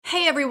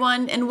Hey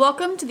everyone, and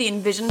welcome to the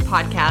Envision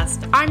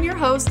podcast. I'm your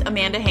host,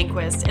 Amanda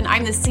Hanquist, and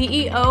I'm the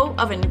CEO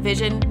of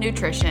Envision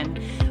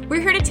Nutrition.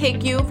 We're here to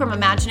take you from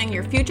imagining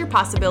your future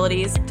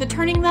possibilities to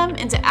turning them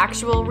into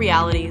actual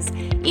realities.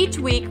 Each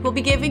week, we'll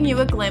be giving you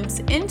a glimpse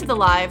into the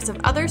lives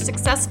of other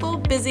successful,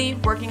 busy,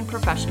 working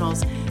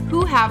professionals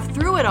who have,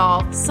 through it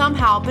all,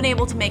 somehow been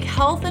able to make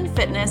health and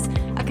fitness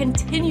a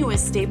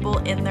continuous staple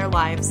in their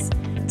lives.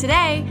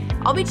 Today,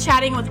 I'll be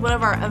chatting with one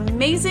of our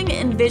amazing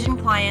Envision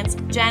clients,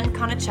 Jen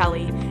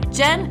Conicelli.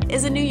 Jen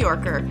is a New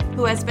Yorker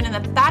who has been in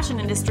the fashion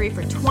industry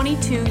for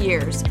 22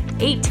 years,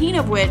 18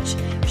 of which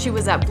she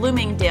was at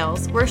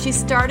Bloomingdale's, where she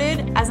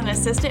started as an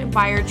assistant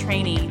buyer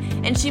trainee,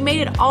 and she made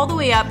it all the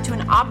way up to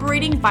an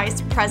operating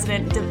vice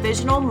president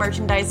divisional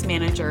merchandise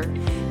manager.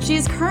 She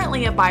is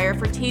currently a buyer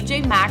for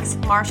TJ Maxx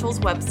Marshall's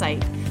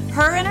website.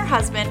 Her and her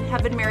husband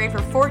have been married for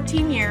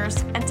 14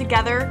 years and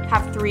together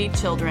have 3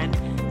 children.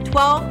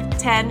 12,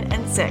 10,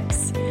 and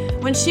 6.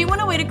 When she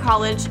went away to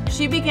college,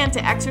 she began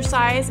to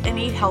exercise and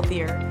eat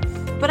healthier.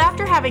 But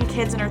after having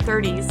kids in her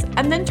 30s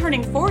and then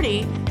turning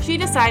 40, she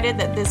decided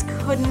that this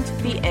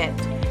couldn't be it.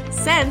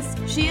 Since,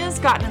 she has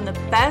gotten in the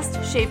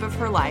best shape of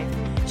her life.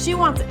 She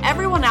wants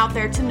everyone out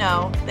there to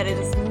know that it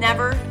is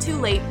never too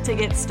late to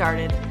get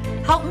started.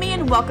 Help me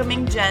in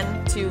welcoming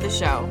Jen to the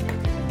show.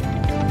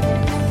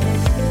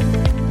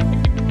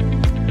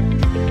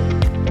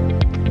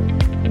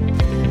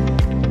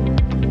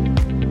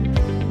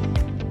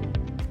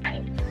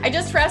 I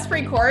just pressed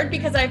record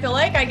because I feel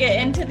like I get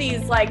into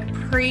these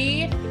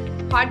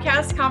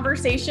pre-podcast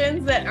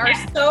conversations that are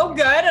so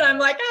good. And I'm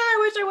like, I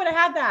wish I would have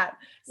had that.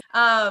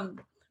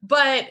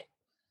 But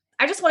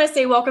I just want to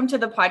say welcome to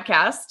the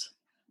podcast.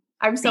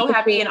 I'm so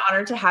happy and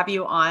honored to have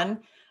you on.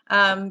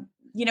 When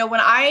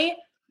I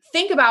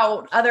think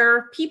about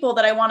other people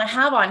that I want to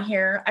have on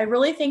here, I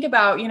really think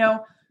about,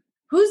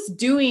 who's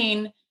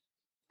doing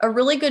a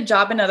really good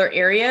job in other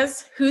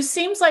areas, who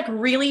seems like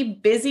really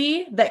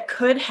busy that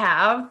could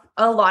have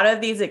a lot of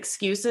these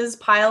excuses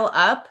pile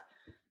up,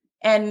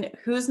 and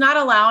who's not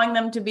allowing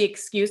them to be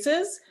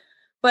excuses,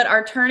 but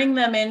are turning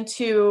them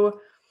into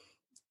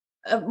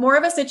more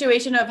of a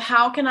situation of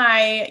how can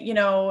I,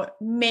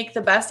 make the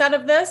best out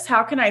of this?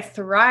 How can I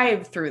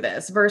thrive through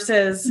this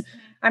versus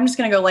I'm just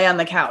going to go lay on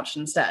the couch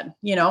instead,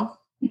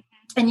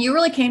 And you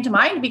really came to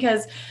mind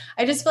because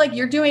I just feel like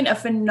you're doing a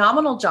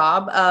phenomenal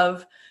job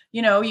of,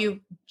 you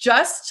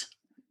just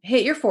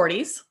hit your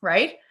 40s,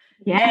 right?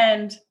 Yeah.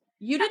 And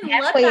you didn't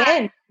let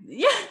that. In.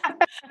 Yeah. You're not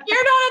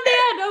at the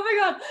end. Oh my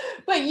God.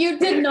 But you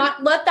did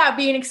not let that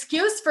be an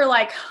excuse for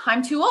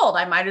I'm too old.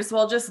 I might as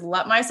well just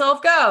let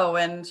myself go.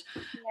 And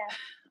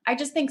I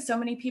just think so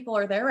many people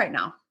are there right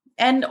now.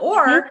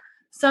 Or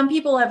some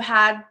people have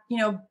had,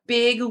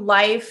 big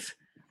life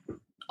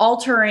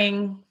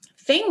altering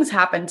things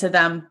happen to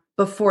them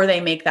before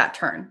they make that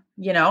turn,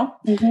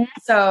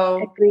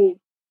 So Agreed.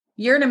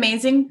 You're an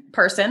amazing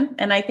person,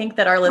 and I think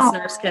that our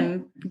listeners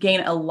can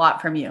gain a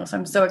lot from you. So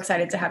I'm so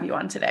excited to have you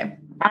on today.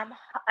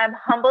 I'm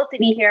humbled to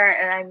be here,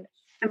 and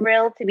I'm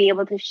thrilled to be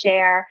able to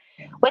share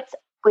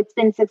what's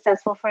been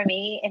successful for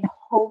me, and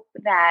hope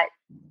that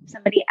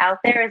somebody out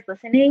there is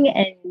listening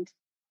and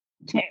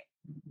to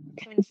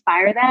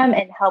inspire them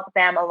and help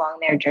them along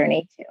their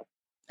journey too.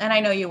 And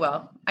I know you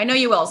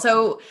will.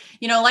 So,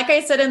 like I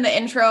said in the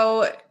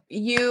intro,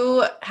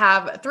 you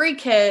have 3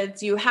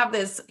 kids, you have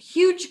this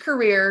huge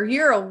career,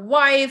 you're a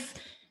wife,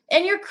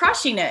 and you're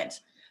crushing it.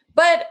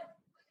 But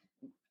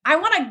I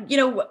want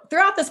to,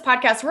 throughout this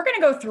podcast, we're going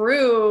to go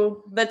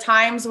through the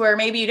times where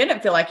maybe you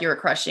didn't feel like you were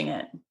crushing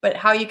it, but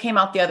how you came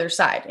out the other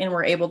side and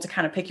were able to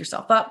kind of pick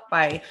yourself up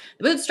by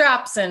the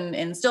bootstraps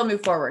and still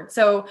move forward.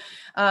 So,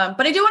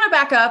 but I do want to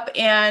back up,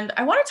 and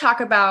I want to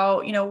talk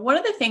about, one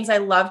of the things I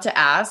love to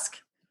ask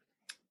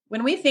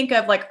when we think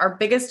of our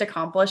biggest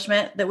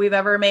accomplishment that we've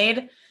ever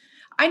made.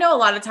 I know a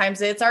lot of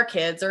times it's our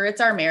kids or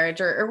it's our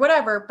marriage or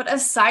whatever, but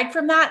aside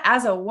from that,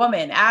 as a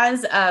woman,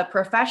 as a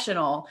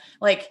professional,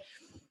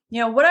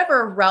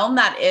 whatever realm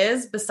that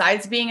is,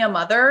 besides being a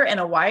mother and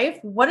a wife,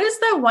 what is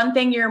the one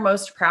thing you're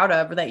most proud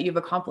of that you've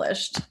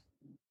accomplished?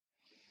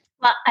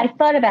 Well, I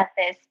thought about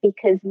this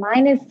because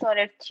mine is sort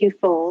of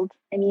twofold.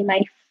 I mean,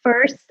 my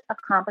first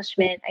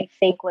accomplishment, I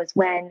think, was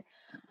when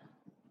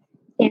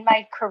in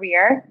my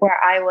career, where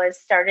I was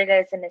started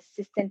as an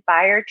assistant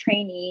buyer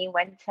trainee,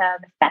 went to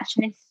the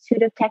Fashion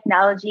Institute of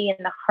Technology in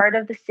the heart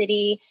of the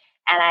city,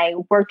 and I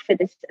worked for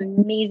this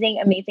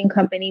amazing, amazing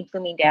company,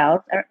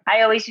 Bloomingdale's.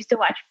 I always used to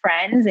watch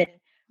Friends, and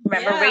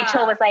remember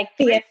Rachel was like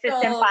the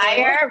assistant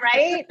buyer,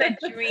 right? The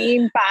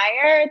dream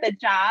buyer, the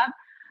job.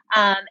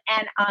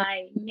 And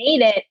I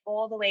made it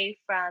all the way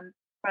from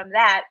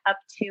that up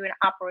to an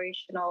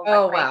operational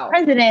vice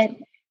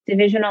president,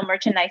 divisional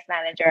merchandise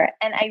manager.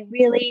 And I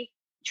really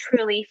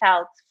truly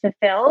felt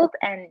fulfilled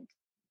and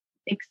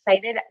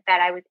excited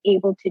that I was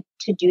able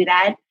to do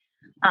that.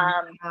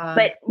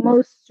 But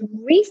most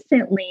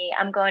recently,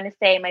 I'm going to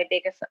say my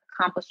biggest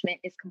accomplishment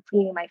is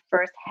completing my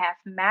first half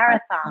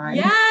marathon.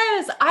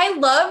 Yes. I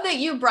love that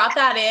you brought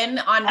that in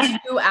on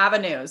 2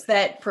 avenues,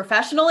 that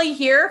professionally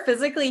here,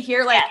 physically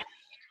here,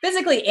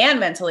 physically and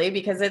mentally,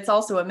 because it's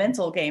also a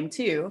mental game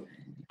too.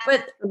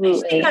 But I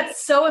just think Absolutely.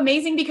 that's so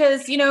amazing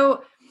because,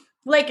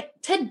 like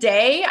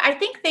today, I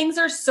think things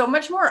are so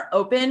much more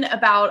open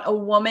about a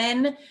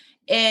woman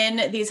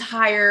in these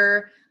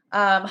higher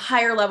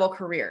level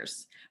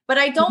careers. But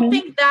I don't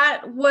think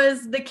that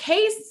was the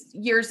case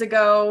years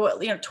ago,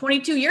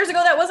 22 years ago,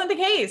 that wasn't the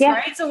case, Yeah.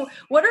 right? So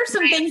what are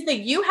some things that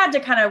you had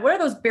to what are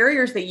those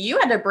barriers that you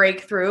had to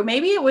break through?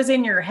 Maybe it was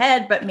in your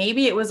head, but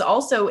maybe it was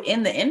also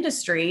in the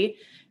industry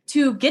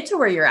to get to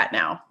where you're at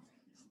now.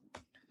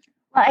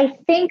 Well, I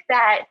think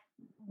that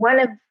one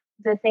of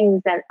the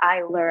things that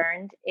I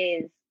learned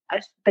is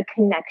the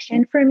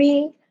connection for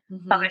me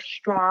of a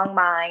strong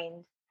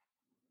mind.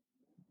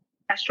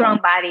 A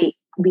strong body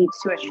leads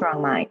to a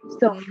strong mind.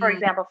 So, for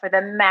example, for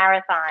the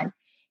marathon,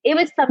 it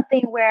was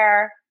something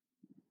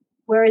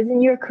whereas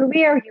in your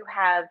career, you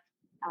have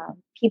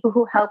people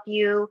who help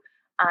you,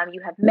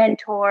 you have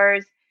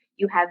mentors,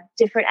 you have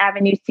different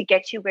avenues to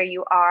get you where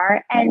you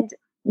are. And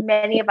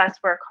many of us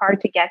work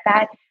hard to get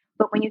that.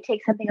 But when you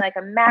take something like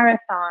a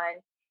marathon,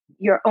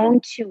 your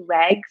own two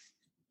legs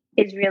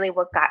is really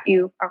what got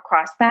you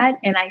across that.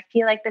 And I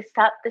feel like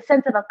the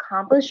sense of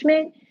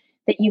accomplishment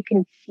that you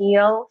can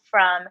feel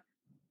from,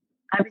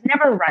 I was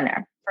never a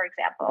runner, for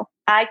example.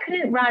 I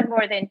couldn't run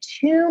more than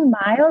 2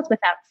 miles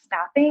without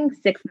stopping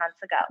 6 months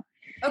ago.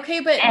 Okay,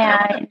 but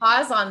I want to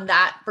pause on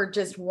that for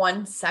just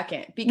 1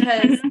 second,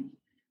 because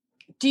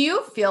do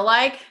you feel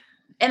like,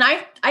 and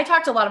I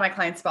talked to a lot of my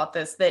clients about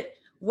this, that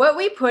what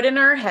we put in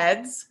our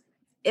heads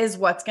is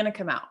what's going to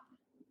come out.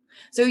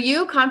 So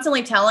you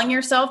constantly telling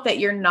yourself that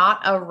you're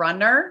not a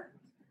runner,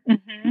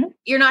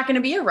 you're not going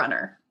to be a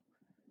runner.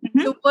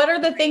 So what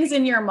are the things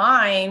in your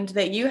mind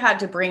that you had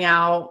to bring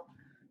out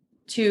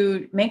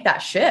to make that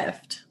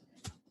shift?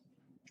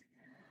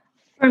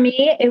 For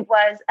me, it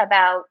was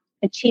about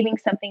achieving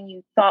something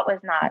you thought was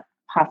not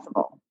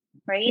possible,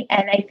 right?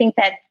 And I think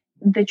that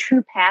the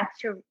true path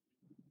to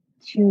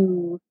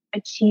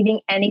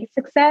achieving any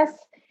success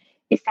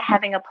is to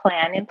having a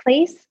plan in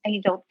place. And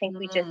you don't think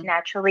we just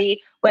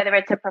naturally, whether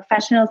it's a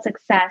professional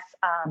success,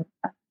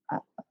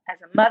 as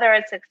a mother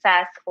of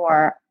success,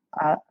 or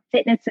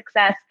fitness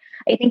success,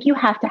 I think you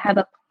have to have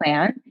a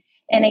plan.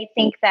 And I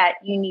think that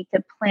you need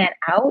to plan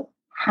out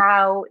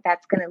how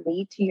that's going to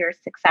lead to your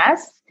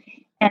success.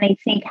 And I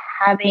think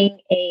having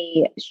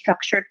a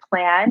structured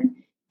plan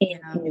in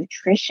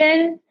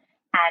nutrition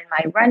and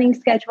my running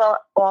schedule,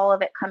 all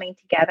of it coming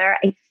together,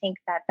 I think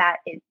that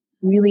is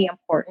really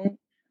important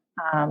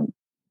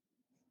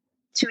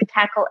to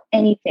tackle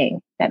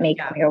anything that may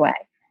come your way.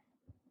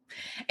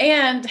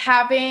 And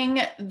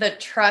having the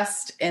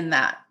trust in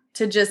that,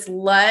 to just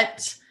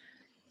let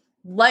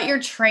your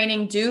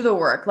training do the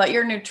work, let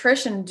your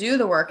nutrition do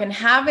the work, and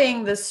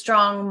having the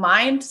strong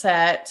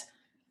mindset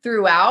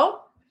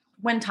throughout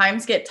when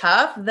times get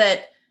tough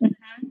that,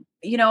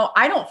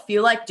 I don't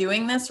feel like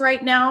doing this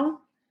right now,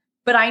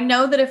 but I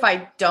know that if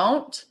I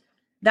don't,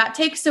 that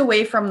takes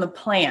away from the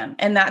plan,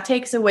 and that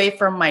takes away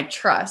from my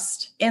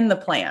trust in the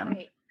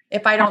plan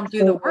if I don't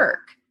do the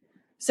work.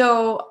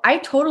 So I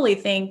totally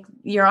think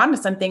you're onto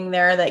something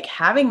there, like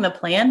having the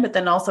plan, but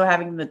then also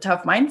having the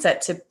tough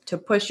mindset to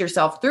push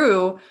yourself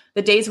through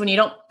the days when you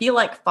don't feel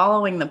like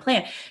following the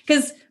plan.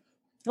 Because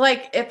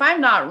like, if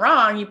I'm not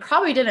wrong, you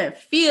probably didn't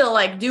feel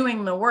like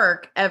doing the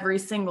work every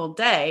single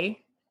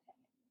day.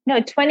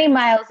 No, 20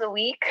 miles a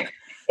week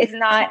is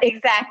not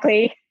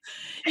exactly.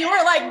 You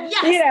were like,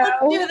 yes,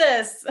 let's do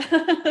this.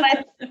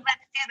 let's do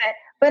that.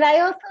 But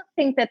I also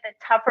think that the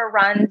tougher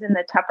runs and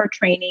the tougher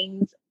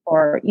trainings,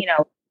 or,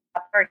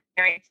 tougher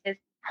experiences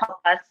help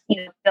us,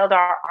 build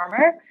our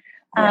armor.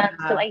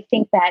 So I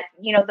think that,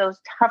 those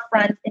tough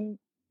runs and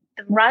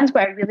the runs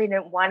where I really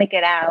didn't want to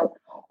get out,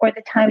 or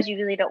the times you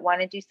really don't want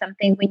to do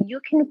something, when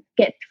you can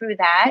get through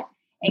that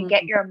and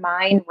get your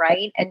mind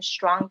right and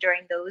strong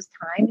during those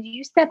times,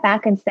 you step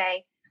back and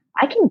say,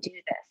 I can do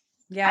this.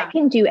 Yeah. I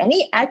can do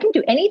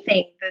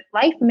anything that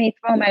life may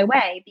throw my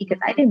way, because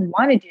I didn't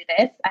want to do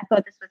this. I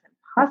thought this was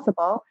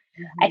impossible.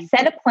 I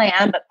set a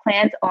plan, but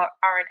plans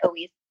aren't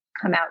always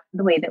come out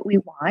the way that we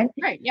want.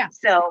 Right. Yeah.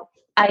 So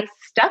I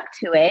stuck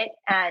to it.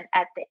 And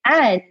at the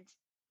end,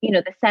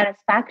 the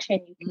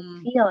satisfaction you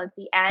can feel at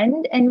the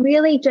end, and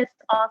really just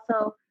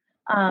also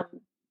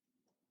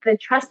the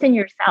trust in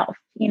yourself,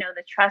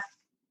 the trust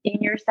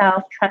in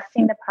yourself,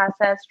 trusting the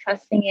process,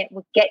 trusting it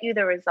will get you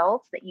the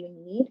results that you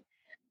need.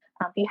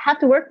 You have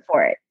to work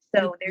for it.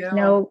 So there's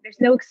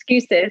no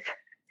excuses.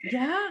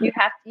 Yeah. You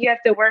have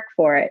to work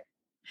for it.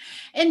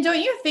 And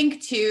don't you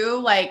think too,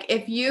 like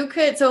if you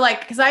could, so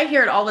like, cause I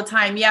hear it all the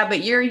time. Yeah,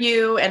 but you're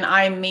you and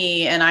I'm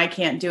me and I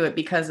can't do it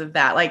because of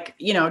that. Like,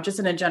 just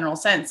in a general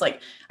sense, like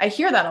I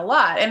hear that a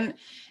lot. And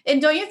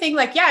don't you think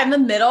like, yeah, in the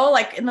middle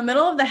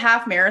of the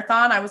half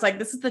marathon, I was like,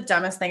 this is the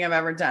dumbest thing I've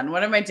ever done.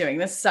 What am I doing?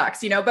 This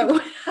sucks, but, but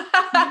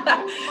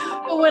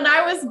when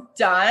I was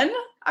done,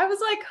 I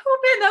was like, oh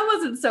man, that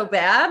wasn't so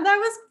bad. That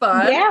was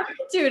fun. Yeah. I could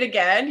do it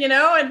again,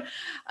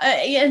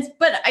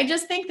 but I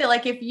just think that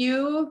like, if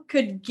you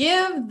could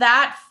give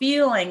that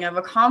feeling of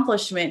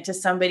accomplishment to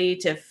somebody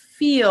to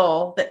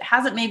feel that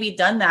hasn't maybe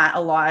done that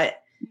a lot,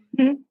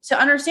 to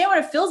understand what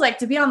it feels like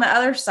to be on the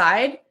other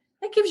side,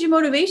 that gives you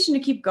motivation to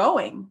keep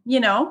going,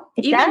 even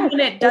when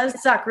it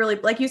does suck really.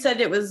 Like you said,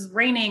 it was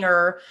raining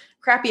or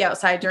crappy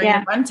outside during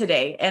your run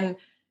today. And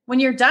when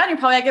you're done, you're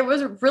probably like, it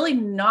was really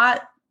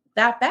not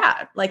that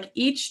bad. Like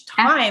each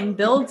time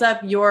builds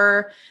up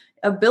your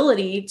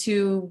ability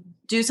to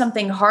do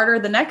something harder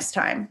the next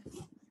time.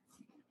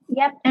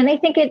 Yep. And I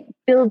think it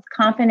builds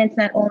confidence,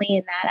 not only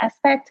in that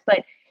aspect,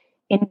 but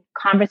in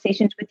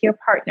conversations with your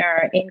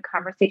partner, in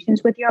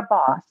conversations with your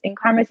boss, in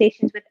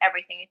conversations with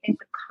everything. I think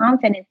the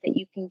confidence that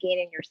you can gain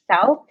in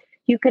yourself,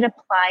 you could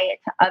apply it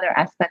to other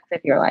aspects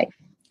of your life.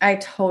 I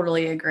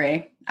totally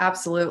agree.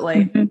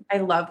 Absolutely. I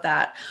love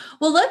that.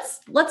 Well, let's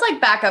like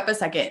back up a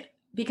second,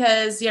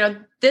 because,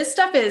 this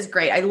stuff is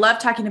great. I love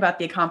talking about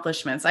the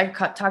accomplishments. I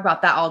could talk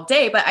about that all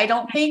day, but I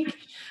don't think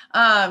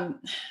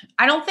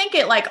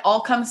it like all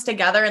comes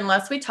together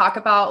unless we talk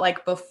about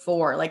like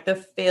before, like the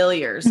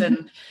failures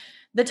and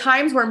the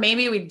times where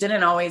maybe we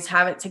didn't always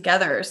have it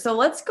together. So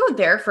let's go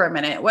there for a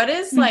minute. What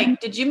is like,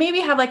 did you maybe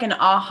have like an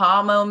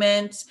aha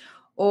moment,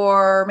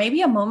 or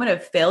maybe a moment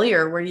of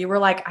failure where you were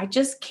like, I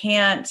just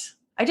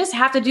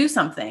have to do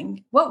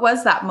something? What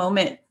was that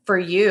moment for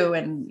you?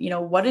 And,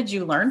 what did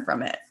you learn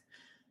from it?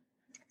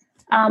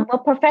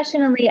 Well,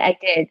 professionally, I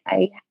did.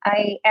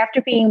 I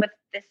after being with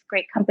this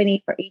great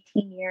company for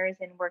 18 years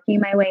and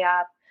working my way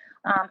up,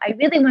 I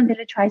really wanted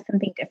to try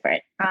something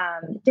different,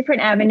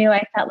 different avenue.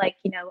 I felt like,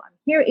 I'm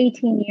here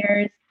 18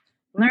 years,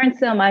 learned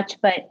so much,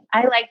 but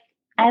I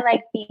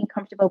like being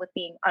comfortable with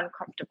being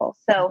uncomfortable.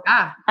 So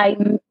I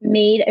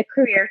made a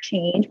career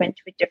change, went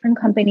to a different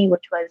company,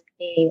 which was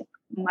a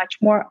much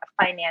more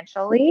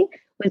financially,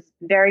 was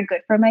very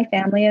good for my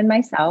family and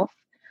myself.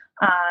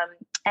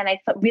 And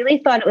I really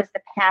thought it was the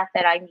path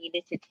that I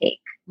needed to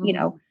take.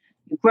 You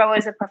grow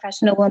as a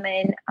professional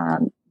woman.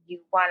 You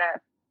want to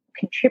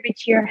contribute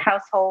to your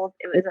household.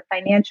 It was a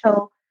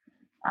financial,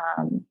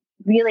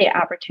 really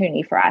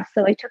opportunity for us.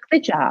 So I took the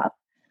job,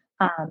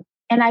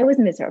 and I was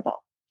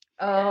miserable.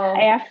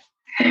 And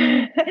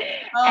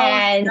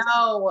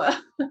no.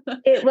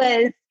 it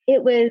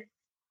was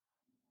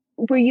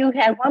where you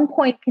at one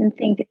point can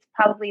think it's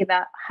probably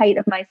the height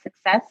of my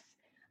success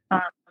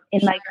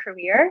in my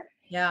career.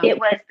 Yeah. It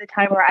was the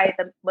time where I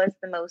was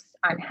the most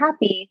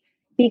unhappy,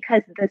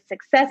 because the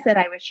success that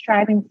I was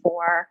striving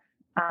for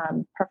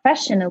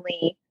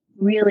professionally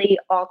really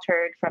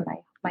altered from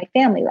my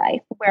family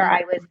life, where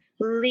I was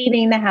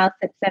leaving the house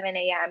at 7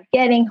 a.m.,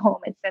 getting home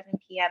at 7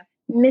 p.m.,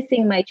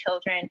 missing my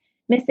children,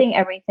 missing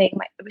everything.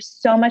 There was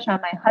so much on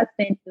my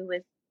husband, who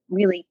was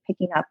really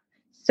picking up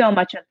so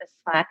much of the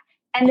slack,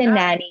 and the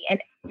nanny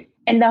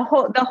and the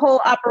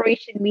whole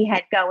operation we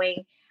had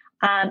going.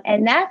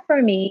 And that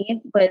for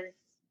me was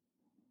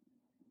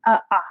a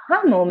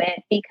aha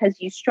moment, because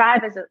you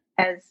strive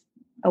as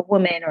a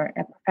woman or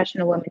a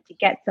professional woman to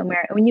get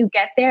somewhere. And when you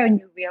get there and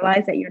you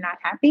realize that you're not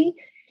happy,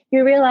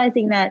 you're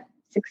realizing that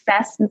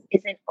success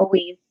isn't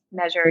always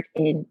measured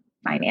in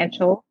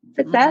financial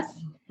success,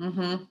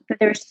 but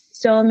there's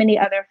so many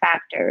other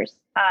factors.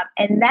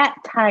 And that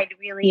tied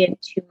really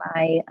into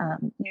my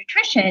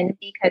nutrition,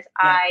 because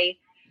I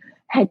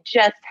had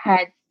just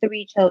had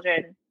 3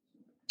 children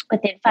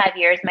within 5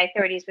 years. My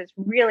 30s was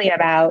really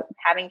about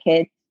having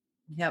kids.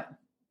 Yep.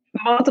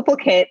 Multiple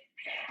kids.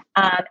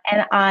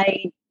 And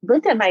I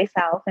looked at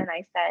myself and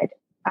I said,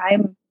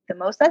 I'm the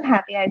most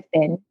unhappy I've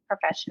been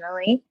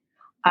professionally.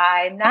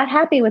 I'm not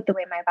happy with the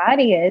way my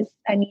body is.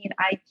 I mean,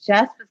 I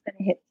just was going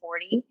to hit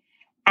 40.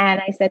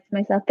 And I said to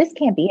myself, this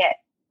can't be it.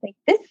 Like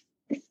this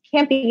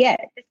can't be it.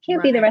 This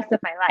can't be the rest of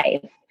my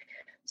life.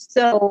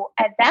 So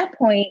at that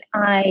point,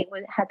 I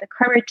had the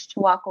courage to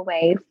walk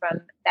away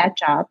from that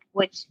job,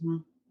 which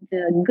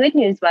the good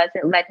news was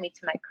it led me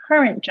to my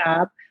current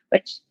job,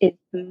 which is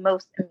the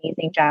most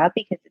amazing job,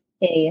 because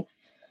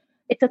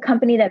it's a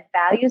company that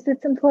values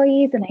its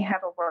employees, and I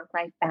have a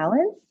work-life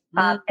balance.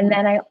 And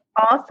then I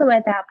also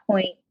at that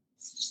point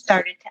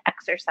started to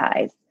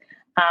exercise.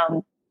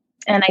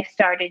 And I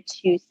started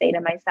to say to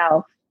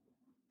myself,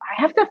 I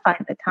have to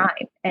find the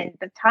time. And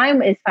the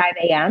time is 5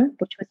 a.m.,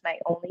 which was my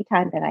only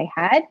time that I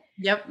had.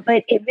 Yep.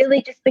 But it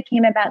really just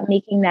became about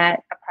making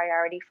that a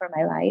priority for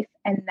my life.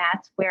 And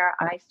that's where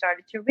I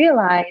started to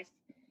realize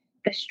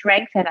the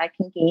strength that I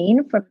can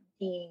gain from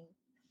being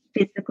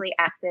physically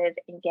active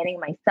and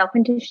getting myself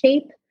into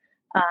shape,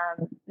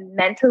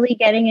 mentally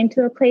getting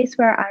into a place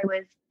where I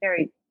was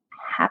very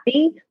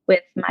happy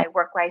with my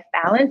work-life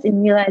balance,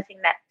 and realizing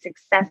that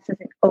success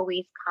doesn't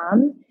always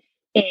come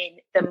in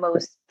the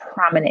most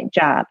prominent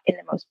job, in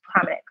the most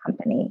prominent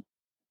company.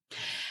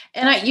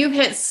 And you've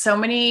hit so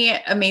many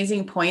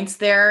amazing points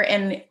there.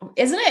 And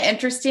isn't it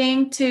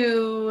interesting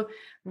to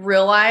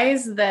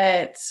realize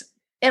that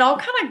it all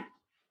kind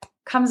of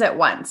comes at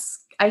once?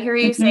 I hear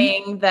you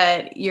saying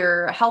that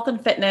your health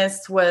and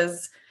fitness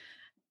was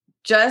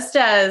just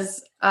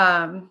as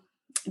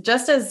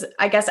just as,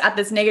 I guess, at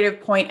this negative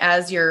point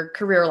as your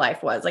career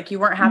life was. Like you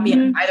weren't happy in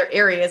Mm-hmm. either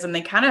areas, and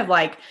they kind of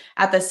like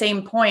at the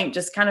same point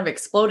just kind of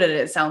exploded,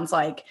 it sounds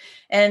like.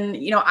 And,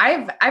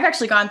 I've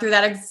actually gone through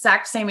that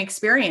exact same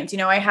experience.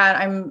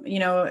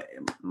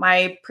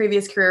 My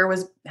previous career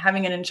was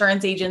having an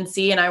insurance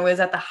agency, and I was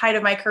at the height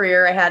of my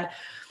career. I had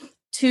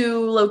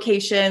 2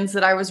 locations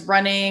that I was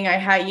running. I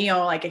had,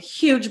 like a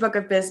huge book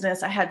of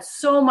business. I had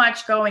so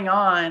much going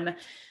on,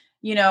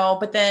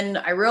 but then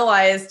I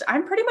realized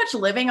I'm pretty much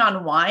living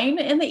on wine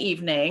in the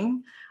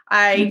evening.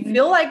 I Mm-hmm.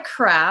 feel like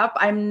crap.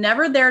 I'm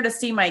never there to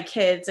see my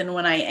kids. And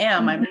when I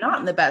am, I'm not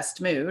in the best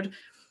mood,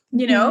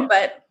 Mm-hmm.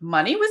 but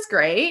money was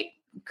great.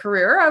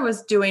 Career, I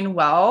was doing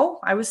well.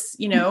 I was,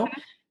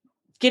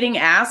 getting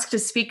asked to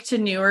speak to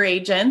newer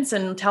agents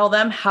and tell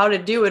them how to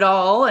do it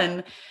all.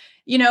 And,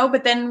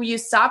 but then you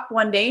stop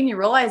one day and you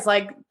realize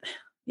like,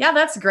 yeah,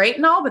 that's great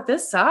and all, but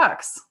this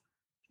sucks.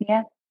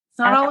 Yeah, It's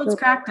not all it's absolutely.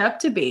 cracked up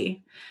to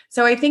be.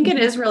 So I think it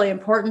Mm-hmm. is really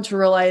important to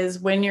realize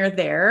when you're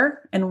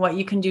there and what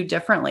you can do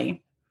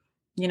differently.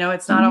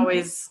 It's not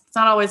Mm-hmm.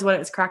 always what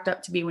it's cracked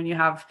up to be when you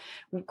have,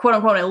 quote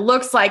unquote, it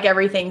looks like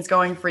everything's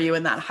going for you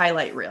in that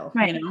highlight reel,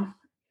 Right.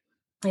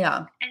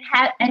 Yeah.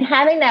 And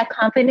having that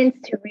confidence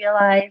to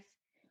realize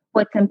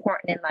what's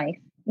important in life,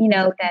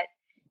 that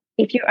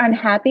if you're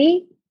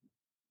unhappy,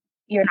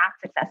 you're not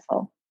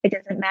successful. It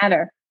doesn't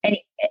matter.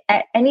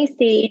 At any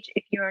stage,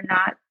 if you're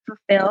not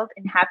fulfilled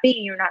and happy,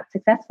 you're not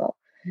successful.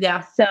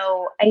 Yeah.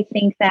 So I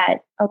think that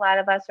a lot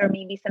of us are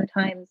maybe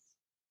sometimes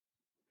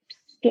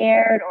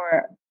scared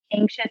or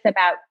anxious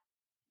about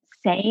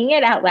saying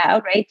it out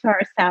loud, right, to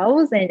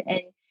ourselves.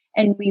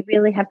 And we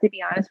really have to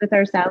be honest with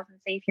ourselves and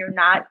say, if you're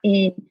not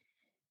in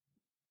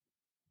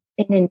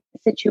a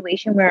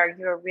situation where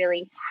you're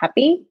really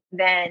happy,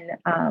 then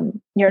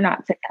you're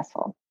not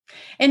successful.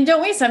 And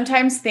don't we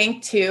sometimes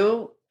think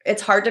too,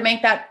 it's hard to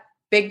make that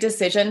big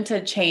decision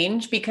to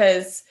change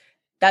because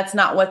that's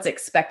not what's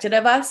expected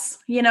of us,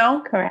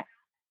 Correct.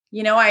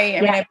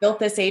 I mean, I built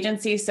this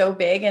agency so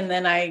big and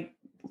then I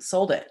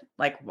sold it.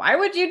 Like, why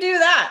would you do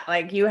that?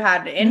 Like you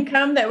had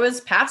income that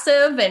was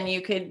passive and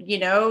you could,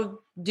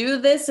 do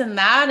this and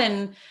that,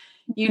 and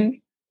you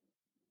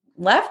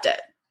left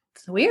it.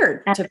 It's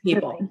weird to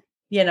people,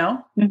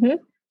 Mm-hmm.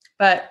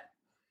 but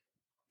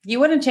you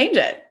wouldn't change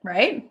it,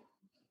 right?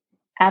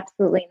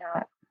 Absolutely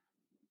not.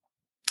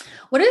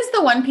 What is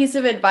the one piece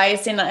of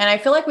advice? And I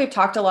feel like we've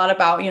talked a lot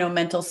about,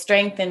 mental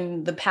strength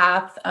and the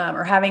path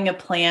or having a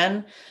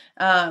plan.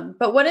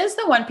 But what is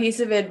the one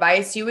piece of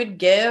advice you would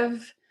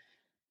give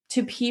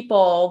to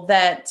people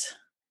that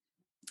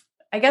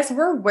I guess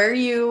were where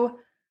you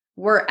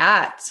were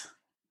at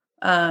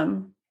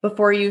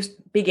before you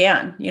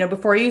began,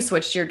 before you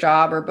switched your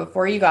job or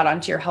before you got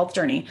onto your health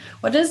journey?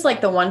 What is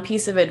like the one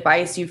piece of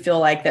advice you feel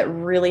like that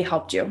really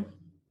helped you?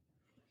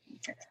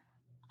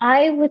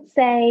 I would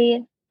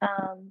say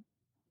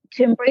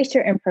to embrace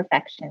your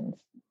imperfections.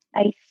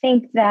 I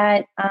think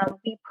that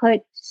we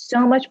put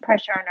so much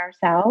pressure on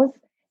ourselves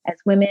as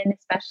women,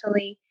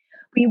 especially.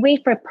 We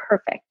wait for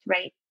perfect,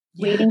 right?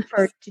 Yes. Waiting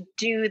to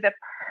do the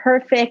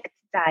perfect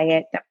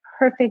diet, the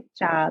perfect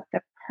job,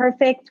 the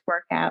perfect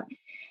workout.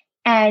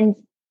 And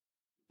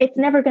it's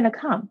never going to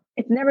come.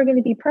 It's never going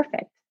to be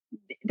perfect.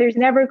 There's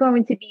never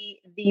going to be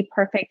the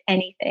perfect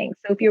anything.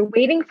 So if you're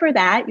waiting for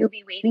that, you'll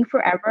be waiting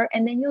forever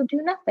and then you'll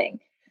do nothing.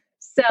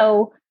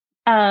 So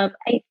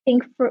I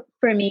think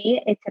for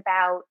me, it's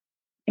about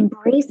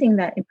embracing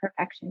that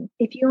imperfection.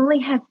 If you only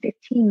have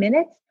 15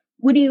 minutes,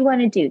 what do you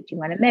want to do? Do you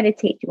want to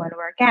meditate? Do you want to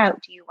work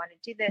out? Do you want to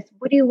do this?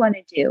 What do you want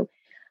to do?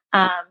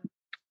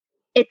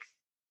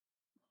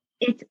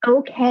 It's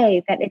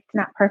okay that it's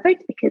not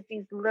perfect because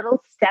these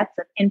little steps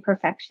of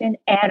imperfection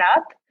add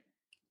up.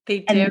 They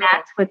do. And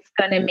that's what's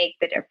going to make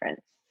the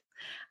difference.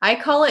 I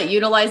call it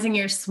utilizing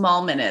your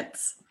small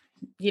minutes.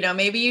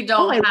 Maybe you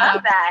don't I have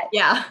love that.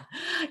 Yeah.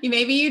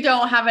 Maybe you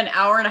don't have an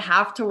hour and a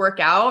half to work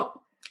out.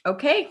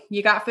 Okay,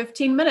 you got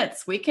 15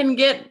 minutes. We can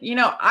get,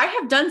 I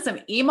have done some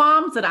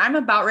EMOMs that I'm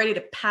about ready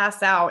to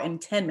pass out in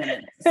 10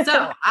 minutes.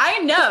 So I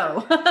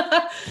know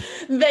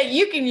that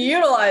you can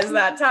utilize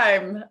that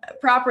time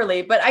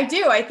properly. But I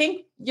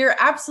think you're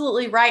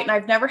absolutely right. And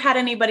I've never had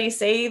anybody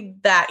say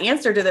that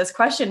answer to this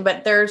question,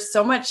 but there's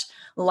so much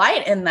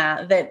light in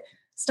that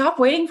stop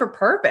waiting for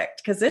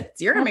perfect because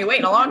you're going to be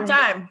waiting a long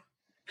time.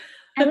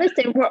 And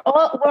listen, we're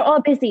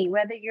all busy,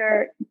 whether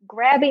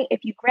if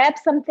you grab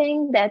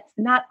something that's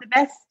not the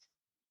best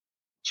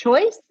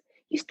choice,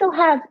 you still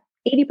have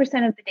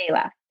 80% of the day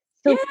left.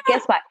 So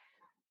Guess what?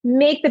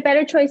 Make the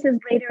better choices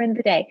later in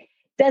the day.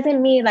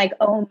 Doesn't mean like,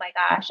 oh my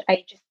gosh,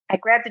 I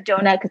grabbed a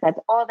donut because that's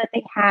all that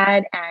they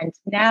had. And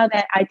now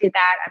that I did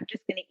that, I'm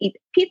just going to eat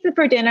pizza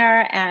for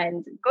dinner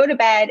and go to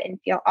bed and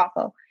feel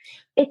awful.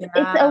 It's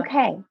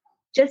okay.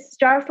 Just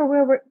start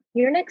for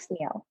your next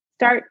meal.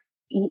 Start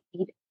eat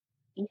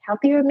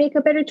healthier, make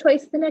a better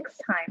choice the next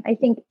time. I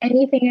think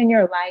anything in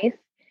your life,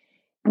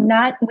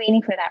 not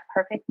waiting for that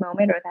perfect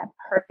moment or that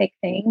perfect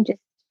thing,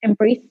 just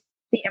embrace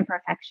the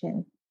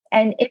imperfection.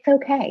 And it's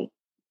okay.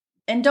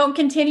 And don't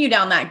continue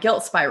down that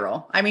guilt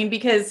spiral. I mean,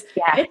 because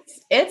Yeah,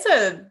 it's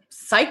a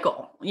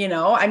cycle,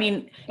 I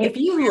mean, if it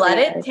you really let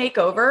it is. take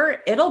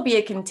over, it'll be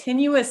a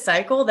continuous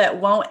cycle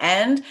that won't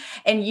end.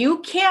 And you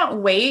can't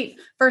wait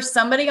for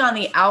somebody on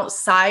the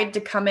outside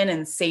to come in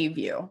and save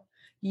you.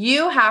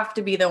 You have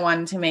to be the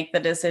one to make the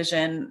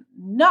decision.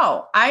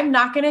 No, I'm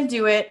not going to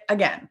do it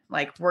again.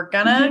 Like, we're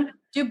going to Mhm.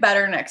 do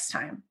better next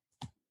time.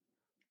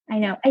 I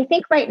know. I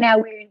think right now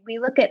we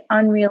look at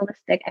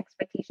unrealistic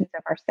expectations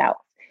of ourselves.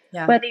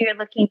 Yeah. Whether you're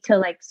looking to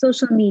like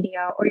social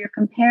media or you're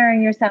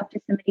comparing yourself to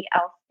somebody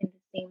else in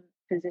the same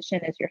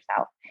position as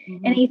yourself.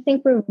 And I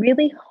think we're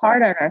really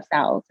hard on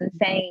ourselves and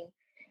saying,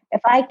 if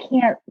I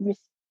can't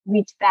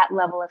reach that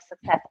level of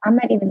success, I'm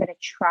not even going to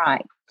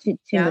try to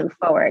Yeah. move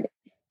forward.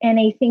 And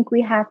I think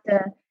we have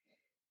to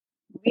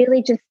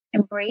really just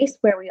embrace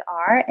where we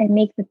are and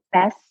make the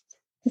best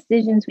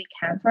decisions we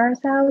can for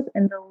ourselves.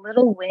 And the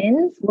little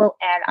wins will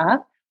add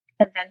up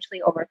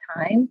eventually over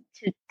time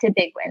to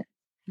big wins.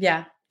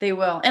 Yeah, they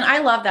will. And I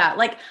love that.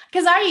 Like,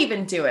 cause I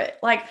even do it.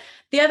 Like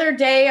the other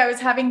day I was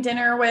having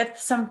dinner with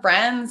some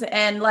friends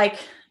and like,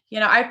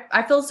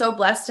 I feel so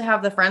blessed to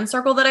have the friend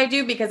circle that I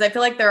do because I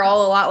feel like they're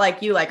all a lot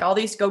like you, like all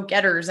these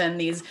go-getters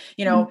and these,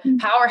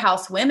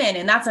 powerhouse women.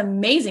 And that's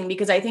amazing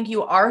because I think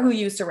you are who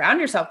you surround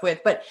yourself with.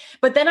 But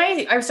then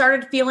I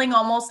started feeling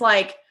almost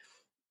like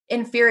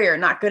inferior,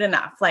 not good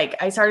enough.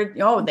 Like I started,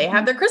 they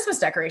have their Christmas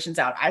decorations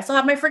out. I still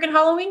have my freaking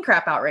Halloween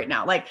crap out right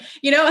now. Like,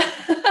 Yeah,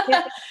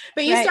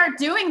 but you right. start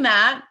doing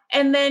that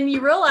and then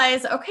you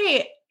realize,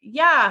 okay,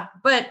 yeah,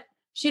 but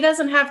she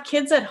doesn't have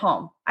kids at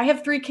home. I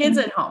have 3 kids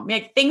at home.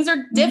 Like things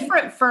are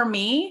different for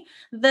me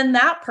than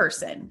that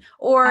person.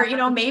 Or,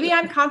 maybe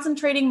I'm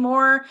concentrating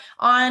more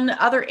on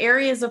other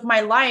areas of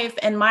my life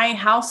and my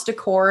house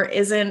decor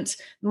isn't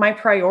my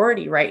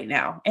priority right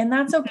now. And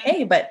that's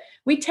okay. But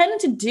we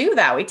tend to do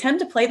that. We tend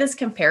to play this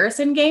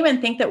comparison game and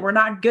think that we're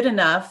not good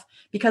enough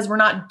because we're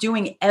not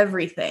doing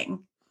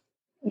everything.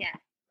 Yeah.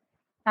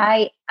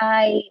 I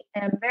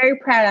am very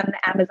proud I'm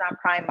the Amazon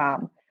Prime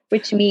mom,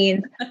 which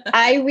means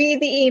I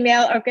read the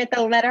email or get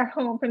the letter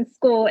home from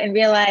school and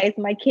realize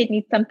my kid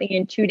needs something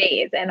in 2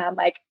 days. And I'm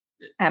like,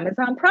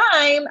 Amazon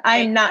Prime.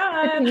 I'm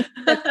not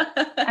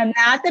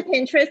the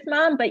Pinterest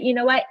mom, but you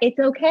know what? It's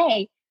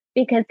okay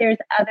because there's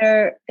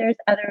other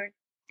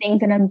things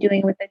that I'm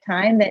doing with the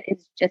time that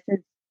is just as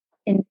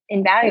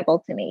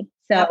invaluable to me.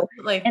 So,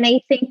 Absolutely. and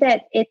I think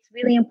that it's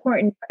really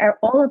important for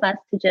all of us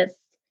to just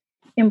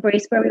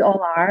embrace where we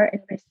all are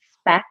and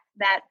respect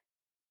that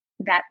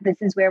this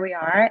is where we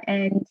are,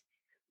 and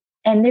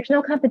there's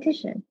no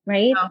competition,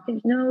 right? No.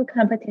 There's no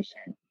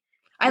competition.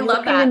 I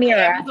love that. The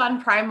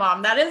Amazon Prime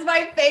mom. That is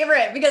my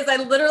favorite because I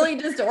literally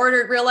just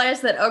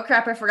realized that, oh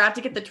crap, I forgot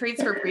to get the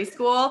treats for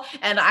preschool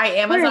and I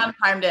Amazon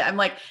Primed it. I'm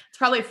like, it's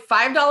probably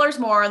 $5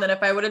 more than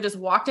if I would have just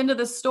walked into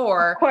the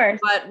store. Of course.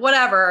 But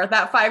whatever,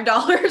 that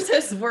 $5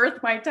 is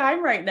worth my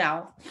time right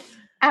now.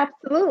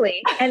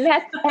 Absolutely. And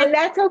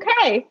that's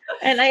okay.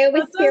 And I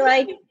always feel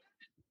like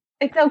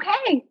it's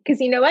okay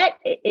because you know what?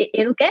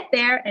 It'll get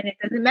there and it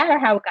doesn't matter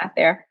how it got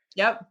there.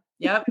 Yep.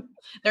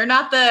 They're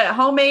not the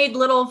homemade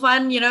little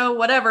fun,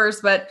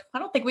 whatevers, but I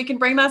don't think we can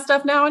bring that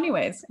stuff now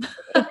anyways.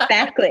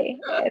 Exactly.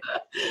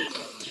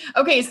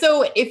 Okay.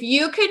 So if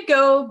you could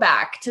go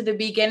back to the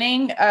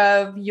beginning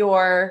of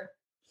your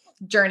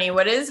journey,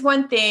 what is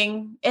one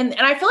thing? And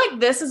I feel like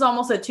this is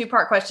almost a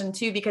 2-part question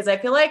too, because I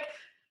feel like,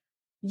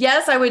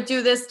 yes, I would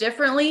do this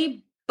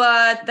differently,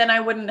 but then I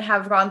wouldn't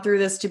have gone through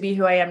this to be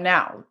who I am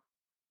now.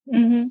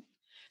 Mm-hmm.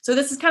 So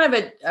this is kind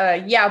of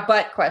a yeah,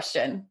 but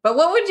question. But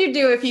what would you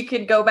do if you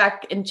could go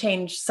back and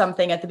change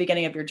something at the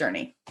beginning of your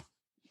journey?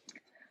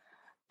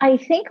 I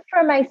think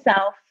for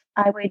myself,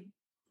 I would,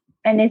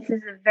 and this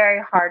is a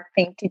very hard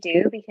thing to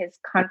do because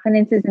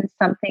confidence isn't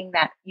something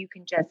that you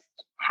can just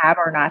have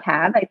or not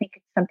have. I think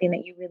it's something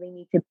that you really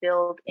need to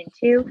build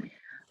into.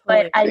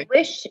 But I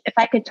wish if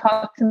I could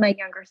talk to my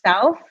younger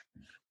self,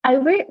 I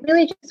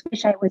really just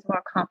wish I was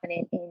more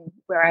confident in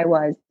where I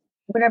was,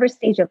 whatever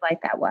stage of life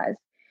that was.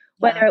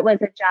 Whether it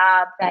was a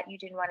job that you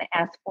didn't want to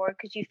ask for,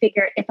 because you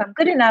figure if I'm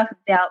good enough,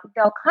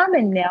 they'll come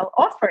and they'll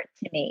offer it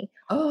to me.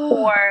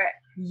 Or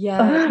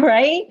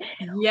right?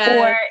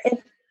 Yes. Or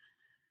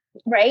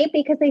right?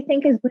 Because I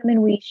think as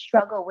women we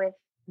struggle with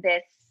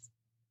this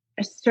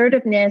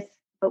assertiveness,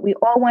 but we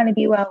all want to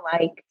be well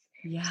liked.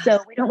 Yes. So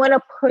we don't want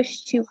to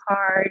push too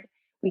hard.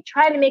 We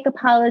try to make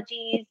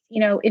apologies,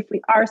 if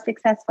we are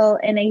successful.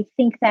 And I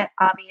think that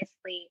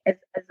obviously as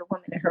a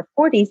woman in her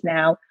 40s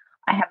now,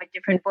 I have a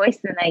different voice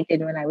than I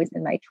did when I was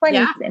in my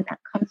 20s, and that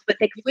comes with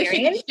experience.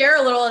 You wish you could share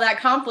a little of that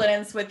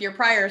confidence with your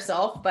prior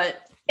self,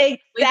 but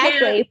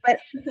exactly. But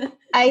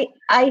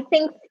I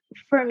think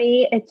for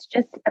me, it's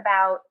just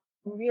about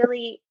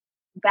really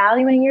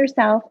valuing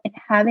yourself and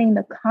having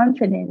the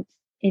confidence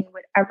in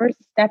whatever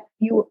step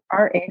you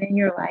are in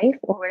your life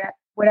or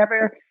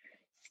whatever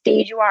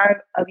stage you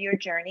are of your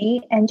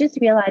journey, and just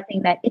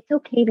realizing that it's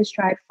okay to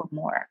strive for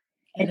more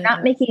and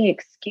not making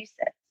excuses.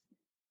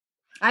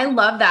 I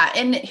love that.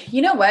 And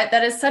you know what?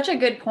 That is such a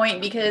good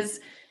point because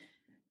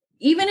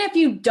even if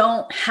you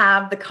don't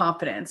have the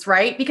confidence,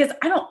 right? Because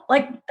I don't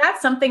like,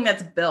 that's something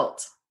that's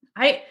built.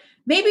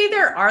 Maybe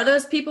there are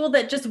those people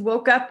that just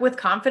woke up with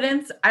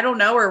confidence. I don't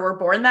know, or were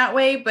born that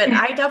way, but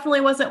I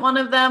definitely wasn't one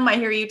of them. I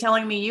hear you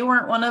telling me you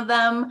weren't one of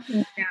them,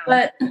 No.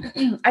 but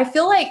I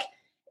feel like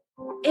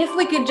if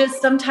we could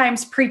just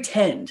sometimes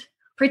pretend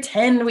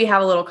we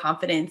have a little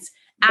confidence,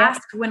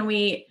 ask when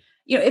we,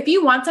 if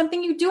you want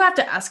something, you do have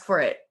to ask for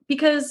it,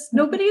 because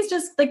nobody's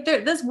just like,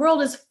 this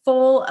world is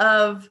full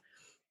of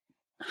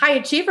high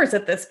achievers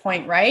at this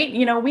point, right?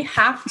 We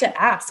have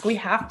to ask, we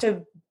have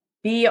to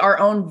be our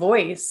own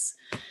voice.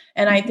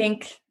 And I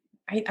think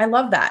I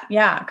love that.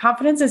 Yeah.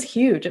 Confidence is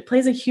huge. It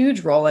plays a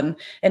huge role in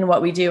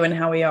what we do and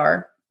how we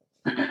are.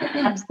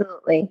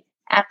 Absolutely.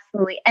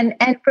 Absolutely. And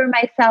for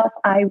myself,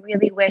 I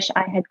really wish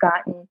I had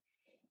gotten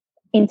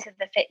into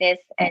the fitness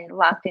and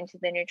locked into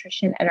the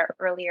nutrition at an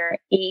earlier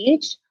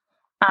age.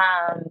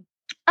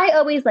 I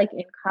always, like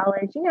in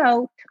college,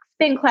 took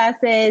spin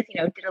classes,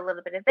 did a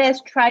little bit of this,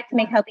 tried to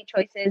make healthy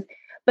choices,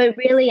 but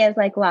really as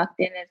like locked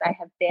in as I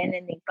have been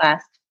in these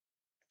last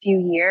few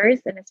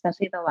years, and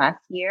especially the last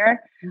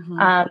year,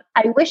 I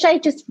wish I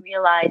just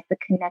realized the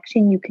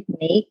connection you could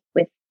make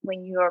with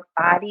when your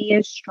body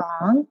is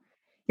strong,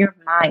 your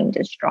mind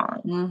is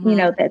strong.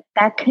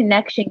 That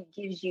connection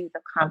gives you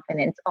the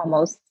confidence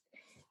almost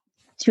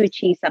to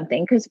achieve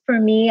something. Because for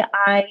me,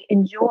 I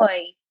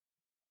enjoy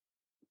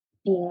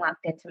being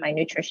locked into my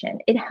nutrition.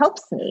 It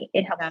helps me.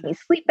 It helps me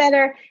sleep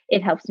better.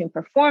 It helps me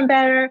perform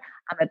better.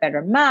 I'm a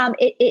better mom.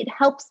 It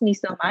helps me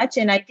so much.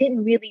 And it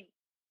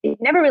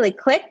never really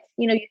clicked.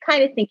 You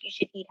kind of think you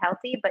should eat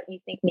healthy, but you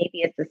think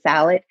maybe it's a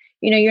salad.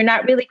 You're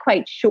not really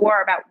quite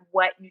sure about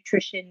what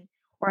nutrition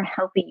or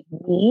healthy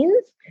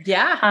means.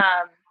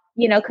 Yeah.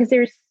 Because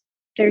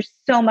there's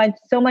so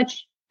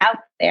much out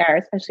there,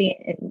 especially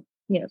in,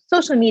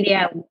 social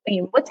media,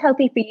 what's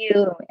healthy for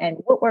you and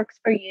what works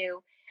for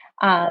you.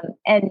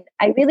 And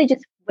I really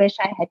just wish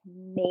I had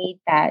made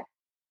that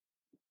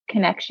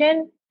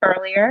connection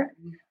earlier.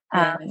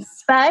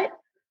 But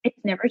it's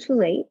never too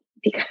late,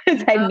 because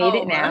I made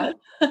it now.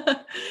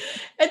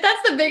 And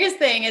that's the biggest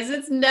thing, is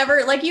it's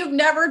never like, you've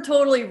never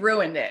totally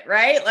ruined it,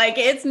 right? Like,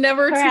 it's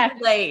never Correct.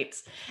 too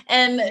late.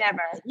 And Never.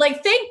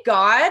 like, thank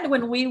God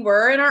when we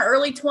were in our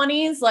early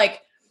 20s,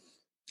 like,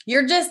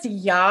 you're just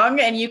young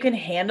and you can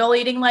handle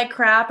eating like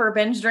crap or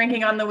binge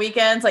drinking on the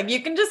weekends. Like,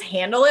 you can just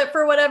handle it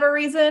for whatever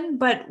reason.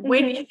 But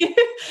when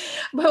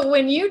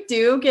you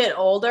do get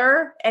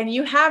older and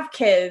you have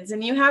kids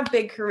and you have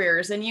big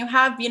careers and you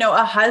have,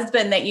 a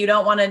husband that you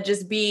don't want to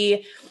just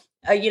be,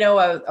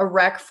 a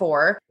wreck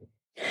for.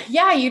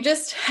 Yeah. You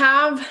just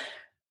have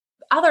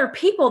other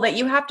people that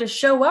you have to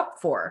show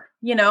up for,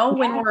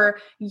 when we're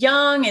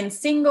young and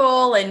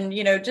single and,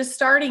 just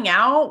starting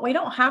out, we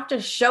don't have to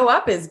show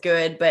up as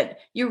good, but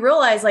you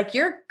realize like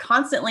you're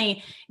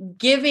constantly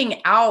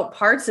giving out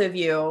parts of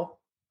you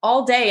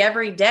all day,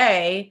 every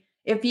day.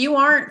 If you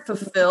aren't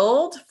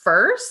fulfilled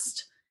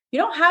first, you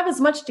don't have as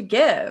much to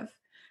give.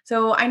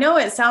 So I know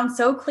it sounds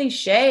so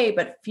cliche,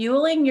 but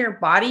fueling your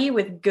body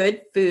with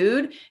good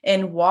food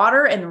and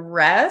water and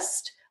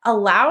rest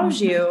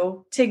allows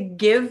you to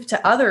give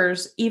to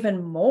others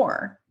even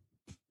more.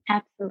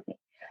 Absolutely.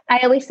 I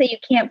always say you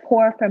can't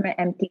pour from an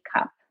empty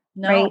cup,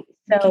 right?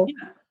 So,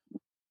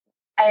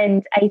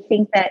 and I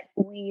think that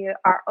we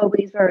are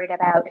always worried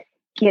about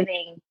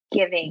giving.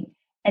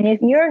 And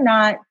if you're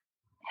not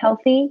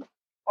healthy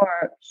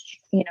or,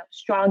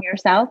 strong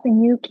yourself,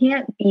 then you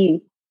can't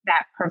be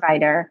that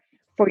provider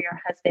for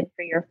your husband,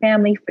 for your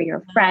family, for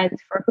your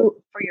friends, for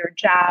your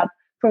job,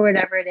 for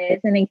whatever it is.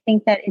 And I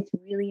think that it's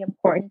really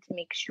important to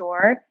make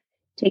sure,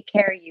 take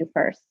care of you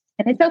first.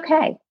 And it's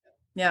okay.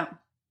 Yeah.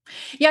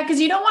 Yeah. Cause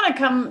you don't want to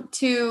come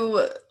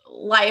to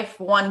life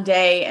one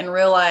day and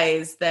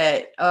realize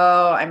that,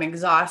 oh, I'm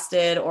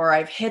exhausted or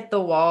I've hit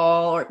the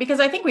wall, or because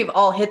I think we've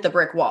all hit the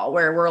brick wall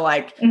where we're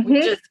like,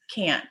 we just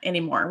can't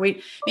anymore.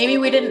 Maybe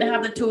we didn't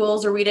have the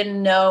tools, or we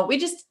didn't know.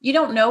 You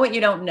don't know what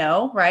you don't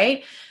know.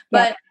 Right.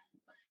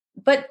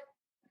 But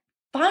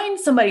find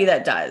somebody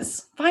that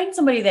does. Find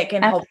somebody that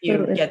can help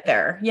you get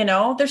there.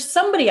 There's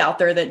somebody out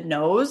there that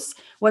knows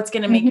what's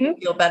going to make you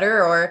feel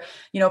better, or,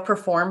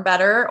 perform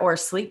better or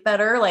sleep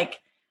better. Like,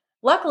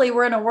 luckily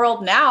we're in a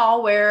world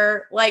now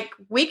where like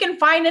we can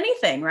find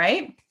anything,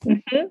 right?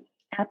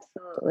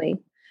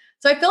 Absolutely.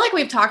 So I feel like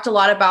we've talked a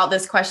lot about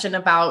this question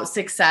about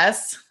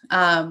success.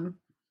 The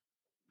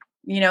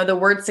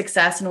word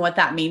success and what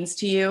that means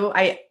to you.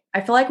 I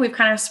feel like we've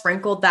kind of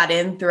sprinkled that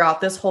in throughout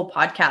this whole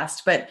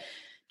podcast, but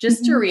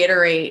just to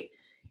reiterate,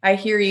 I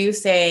hear you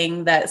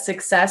saying that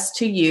success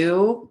to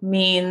you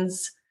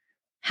means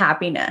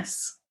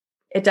happiness.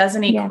 It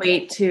doesn't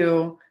equate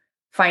to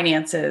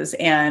finances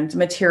and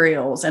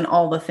materials and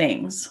all the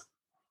things.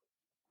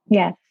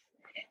 Yes.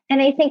 And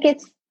I think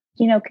it's,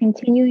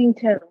 continuing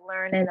to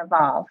learn and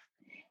evolve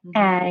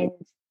and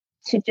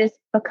to just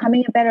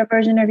becoming a better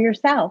version of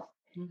yourself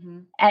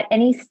at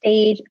any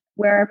stage,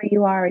 wherever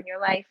you are in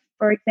your life.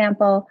 For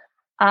example,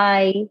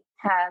 I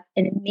have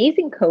an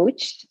amazing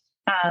coach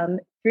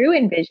through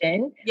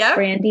Envision.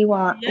 Brandy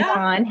Wan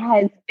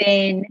has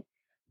been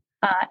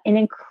an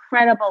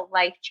incredible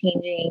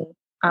life-changing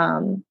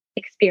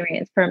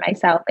experience for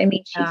myself. I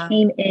mean, she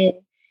came in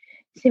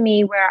to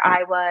me where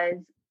I was,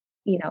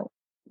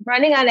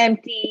 running on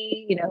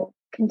empty,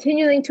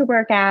 continuing to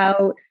work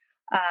out,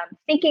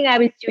 thinking I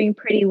was doing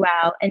pretty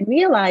well, and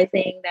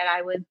realizing that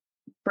I was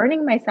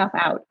burning myself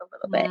out a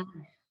little bit.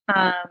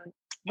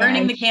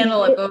 Burning the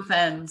candle at both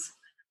ends.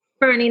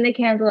 Burning the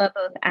candle at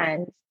both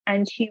ends.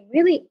 And she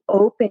really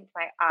opened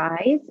my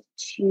eyes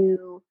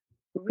to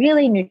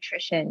really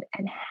nutrition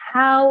and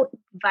how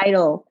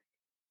vital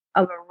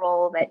of a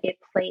role that it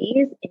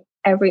plays in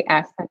every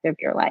aspect of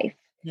your life.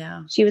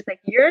 Yeah. She was like,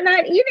 you're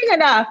not eating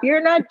enough.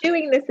 You're not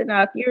doing this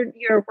enough.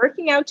 You're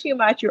working out too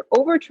much. You're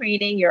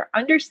overtraining. You're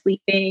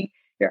undersleeping.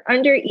 You're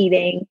under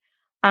eating.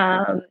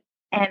 And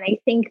I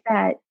think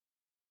that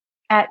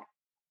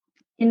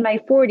in my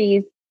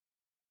 40s,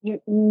 you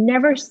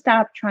never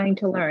stop trying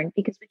to learn,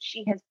 because what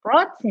she has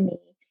brought to me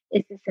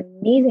is this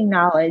amazing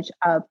knowledge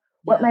of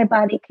what my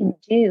body can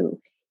do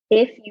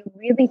if you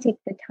really take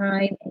the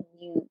time and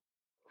you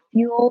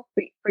fuel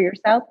for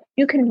yourself.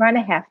 You can run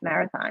a half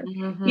marathon.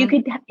 Mm-hmm.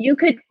 You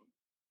could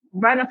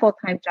run a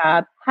full-time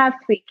job, have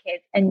 3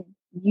 kids, and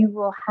you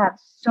will have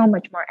so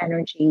much more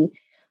energy,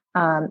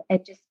 and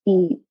just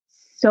be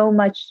so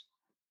much,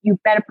 you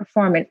better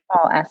perform in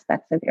all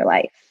aspects of your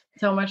life.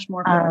 So much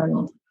more.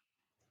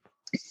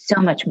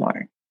 So much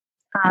more.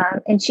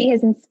 And she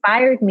has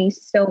inspired me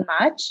so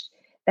much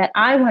that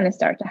I want to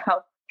start to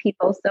help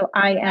people. So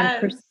I am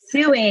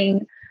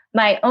pursuing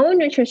my own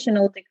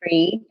nutritional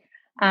degree,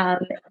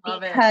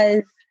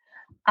 because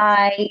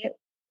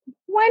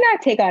why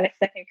not take on a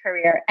second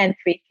career and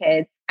 3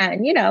 kids?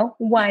 And,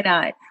 why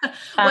not?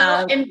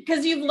 Well, and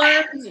because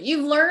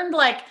you've learned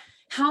like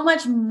how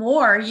much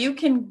more you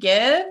can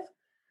give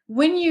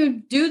when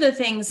you do the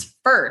things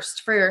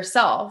first for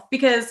yourself,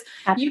 because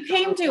you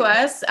came to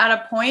us at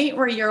a point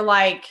where you're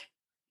like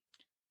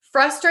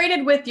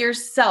frustrated with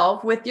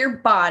yourself, with your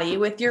body,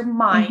 with your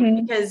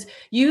mind, because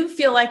you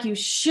feel like you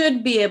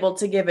should be able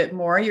to give it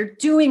more. You're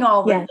doing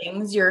all the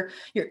things, you're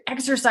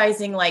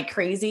exercising like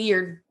crazy,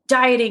 you're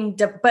dieting,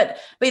 but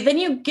then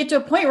you get to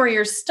a point where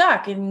you're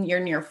stuck and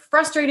you're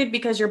frustrated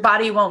because your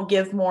body won't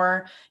give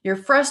more. You're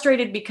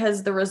frustrated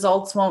because the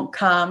results won't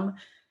come.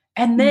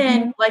 And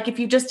then like, if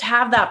you just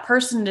have that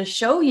person to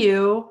show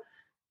you,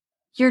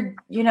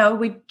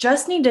 we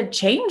just need to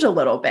change a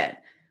little bit.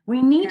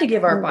 We need to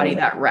give our body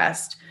that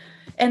rest.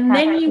 And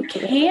then you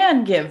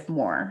can give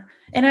more.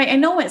 And I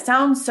know it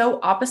sounds so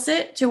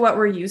opposite to what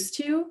we're used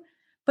to,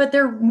 but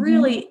there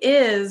really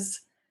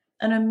is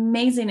an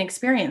amazing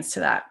experience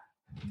to that.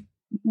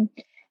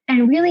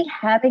 And really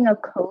having a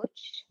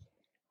coach,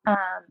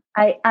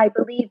 I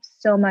believe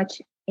so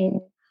much in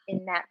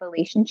that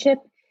relationship,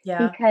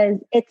 because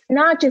it's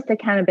not just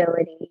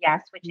accountability,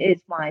 yes, which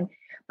is one,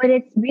 but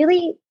it's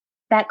really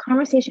that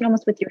conversation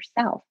almost with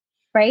yourself,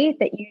 right?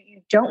 That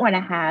you don't want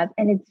to have.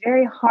 And it's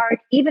very hard,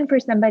 even for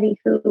somebody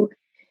who,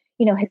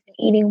 has been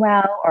eating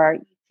well, or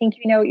you think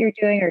you know what you're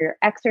doing, or you're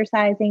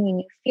exercising and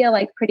you feel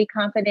like pretty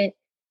confident.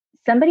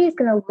 Somebody's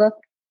going to look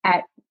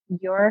at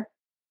your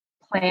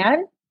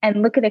plan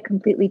and look at it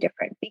completely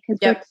different, because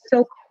we're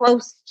so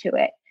close to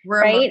it.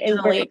 We're right?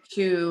 emotionally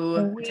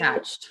too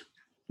attached.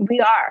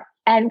 We are.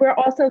 And we're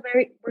also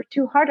we're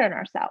too hard on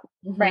ourselves,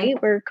 right?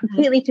 We're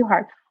completely too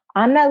hard.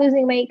 I'm not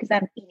losing weight because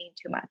I'm eating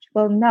too much.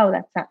 Well, no,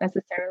 that's not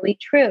necessarily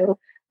true.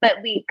 But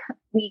we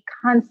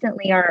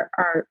constantly are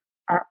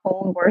our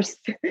own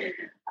worst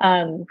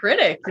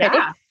critics.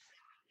 Yeah.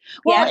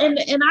 Well,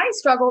 and I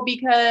struggle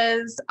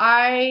because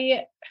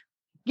I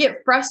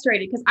get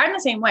frustrated because I'm the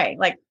same way.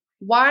 Like,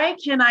 why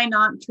can I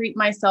not treat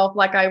myself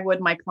like I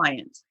would my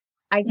client?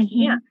 I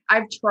can't.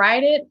 I've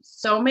tried it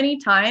so many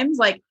times.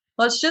 Like,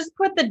 let's just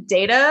put the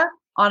data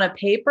on a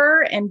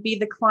paper and be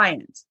the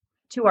client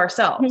to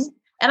ourselves.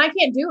 And I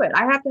can't do it.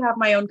 I have to have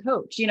my own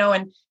coach,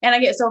 and I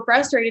get so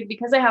frustrated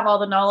because I have all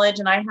the knowledge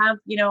and I have,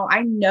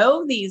 I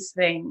know these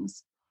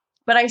things,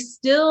 but I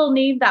still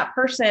need that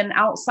person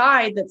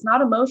outside that's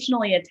not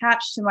emotionally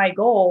attached to my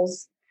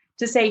goals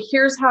to say,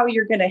 here's how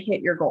you're going to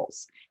hit your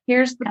goals.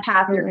 Here's the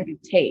path you're going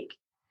to take.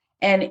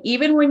 And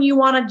even when you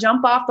want to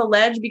jump off the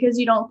ledge because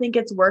you don't think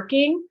it's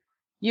working,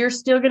 you're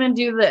still going to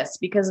do this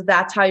because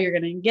that's how you're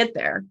going to get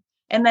there.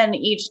 And then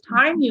each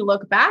time you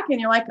look back and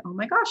you're like, oh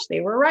my gosh,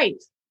 they were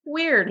right.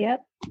 Weird.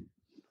 Yep.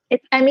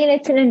 It's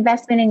an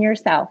investment in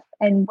yourself,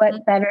 and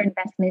what better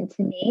investment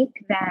to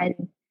make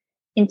than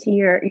into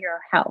your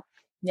health.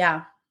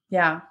 Yeah.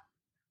 Yeah.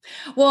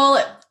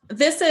 Well,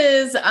 this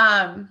is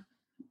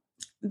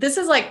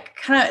like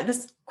kind of,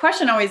 this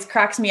question always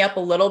cracks me up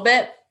a little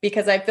bit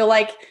because I feel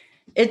like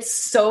it's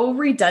so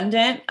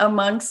redundant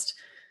amongst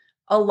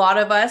a lot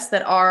of us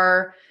that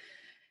are,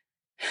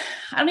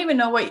 I don't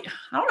know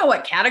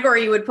what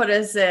category you would put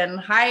us in.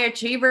 High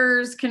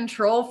achievers,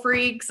 control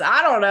freaks.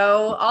 I don't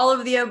know. All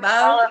of the above.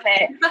 All of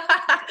it.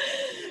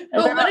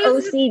 But what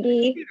is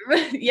OCD?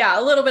 Yeah,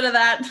 a little bit of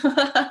that.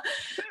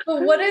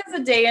 But what does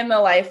a day in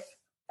the life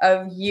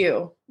of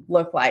you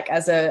look like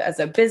as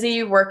a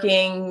busy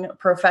working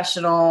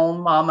professional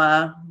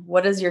mama?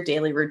 What is your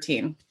daily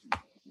routine?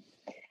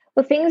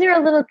 Well, things are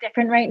a little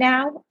different right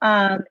now.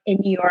 In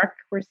New York,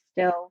 we're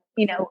still,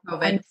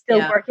 COVID. I'm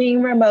still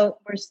working remote.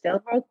 We're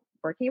still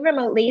working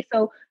remotely.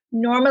 So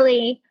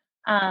normally,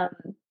 um,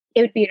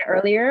 it would be an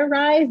earlier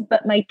rise,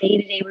 but my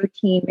day-to-day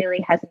routine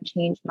really hasn't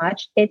changed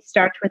much. It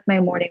starts with my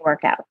morning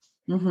workouts.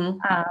 Mm-hmm.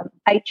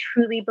 I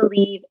truly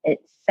believe it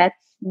sets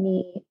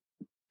me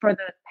for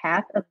the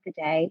path of the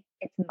day.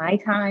 It's my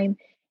time.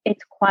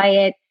 It's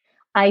quiet.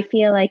 I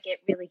feel like it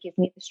really gives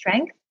me the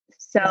strength.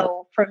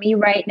 So for me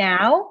right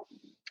now,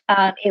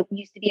 it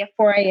used to be a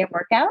 4 a.m.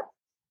 workout,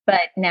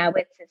 but now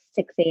it's a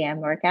 6 a.m.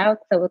 workout.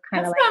 So it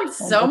kind of sounds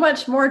so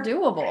much more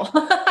doable.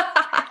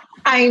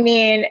 I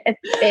mean,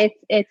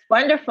 it's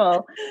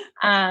wonderful.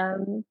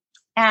 And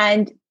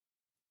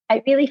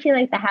I really feel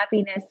like the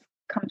happiness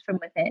comes from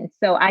within.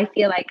 So I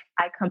feel like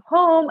I come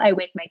home, I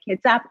wake my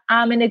kids up,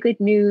 I'm in a good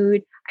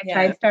mood. I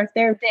try to start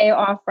their day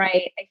off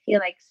right. I feel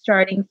like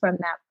starting from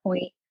that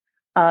point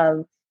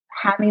of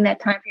having that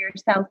time for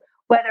yourself,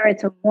 whether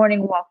it's a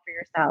morning walk for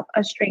yourself,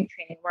 a strength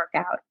training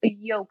workout, a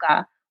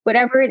yoga,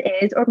 whatever it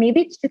is, or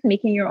maybe it's just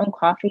making your own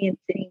coffee and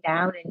sitting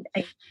down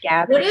and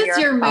gathering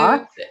your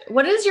thoughts.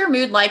 What is your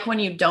mood like when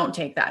you don't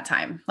take that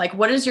time? Like,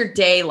 what is your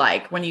day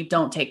like when you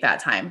don't take that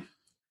time?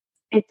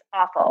 It's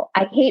awful.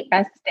 I hate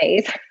rest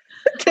days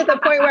to the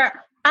point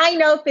where I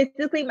know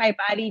physically my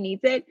body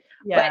needs it,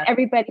 but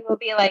everybody will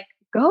be like,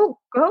 go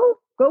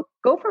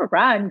for a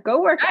run,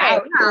 go work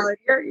out.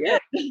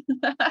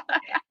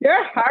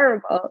 You're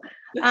horrible.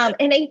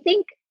 And I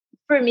think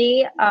for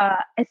me,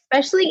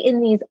 especially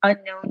in these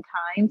unknown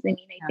times, I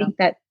mean, I think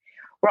that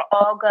we're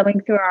all going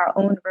through our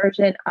own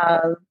version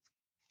of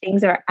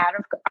things that are out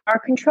of our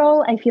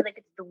control. I feel like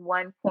it's the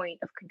one point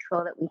of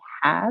control that we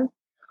have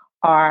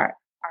are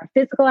our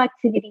physical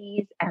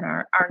activities and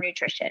our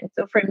nutrition.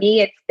 So for me,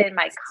 it's been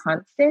my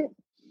constant,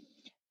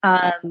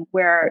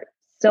 where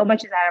so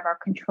much is out of our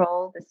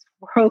control. This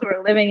world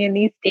we're living in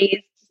these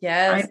days.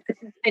 Yes. This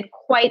has been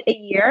quite a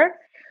year.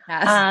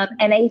 Yes.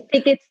 And I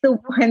think it's the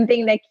one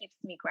thing that keeps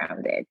me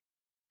grounded.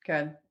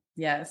 Good.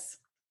 Yes.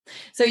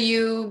 So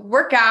you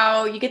work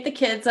out, you get the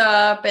kids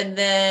up, and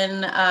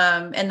then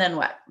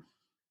what?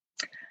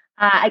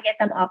 I get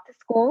them off to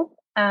school.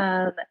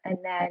 And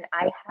then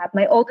I have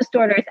my oldest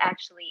daughter is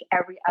actually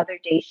every other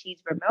day she's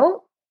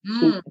remote.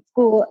 She's in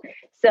school.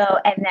 So,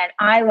 and then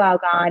I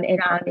log on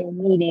and I'm in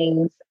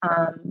meetings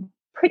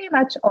pretty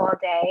much all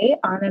day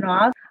on and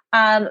off.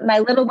 My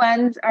little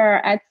ones are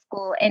at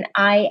school and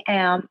I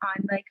am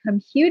on my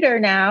computer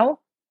now,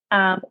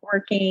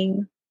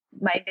 working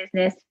my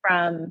business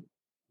from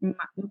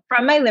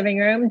my living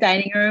room,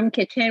 dining room,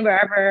 kitchen,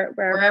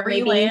 wherever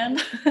you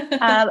land.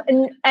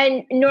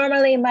 and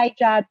normally my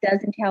job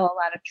does entail a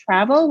lot of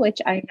travel, which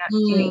I'm not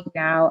doing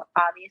now,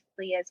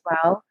 obviously, as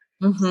well.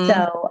 Mm-hmm.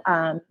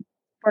 So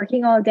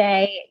working all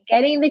day,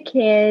 getting the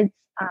kids,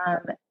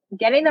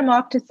 getting them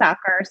off to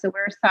soccer. So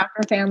we're a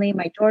soccer family.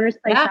 My daughters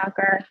play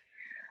soccer.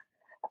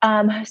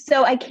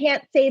 So I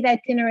can't say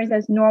that dinner is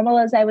as normal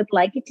as I would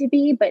like it to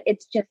be, but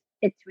it's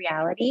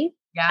reality.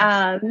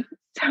 Yeah.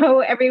 So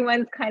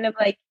everyone's kind of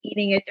like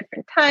eating at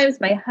different times.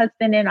 My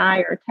husband and I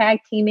are tag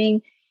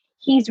teaming.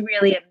 He's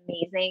really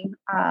amazing.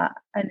 An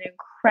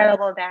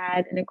incredible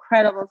dad, an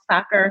incredible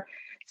soccer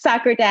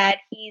dad.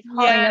 He's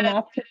hauling them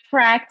off to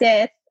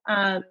practice.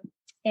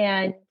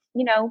 And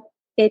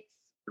it's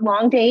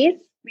long days.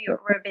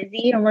 We're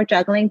busy and we're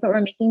juggling, but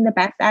we're making the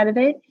best out of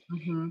it.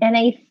 Mm-hmm. And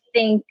I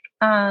think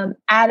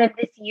out of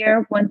this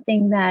year, one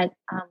thing that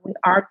we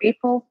are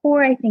grateful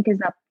for, I think, is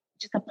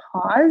just a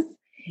pause.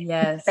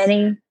 Yes.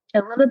 Spending a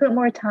little bit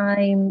more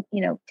time,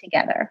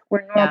 together.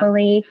 We're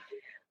normally,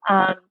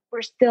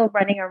 we're still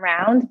running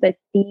around, but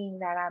being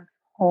that I'm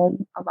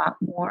home a lot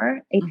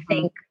more, I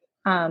think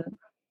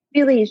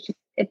really is just,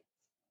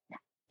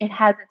 it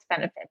has its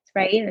benefits,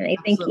 right? And I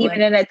think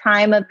even in a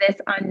time of this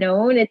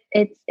unknown,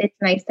 it's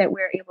nice that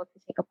we're able to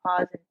take a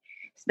pause and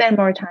spend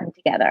more time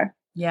together.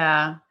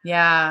 Yeah.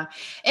 Yeah.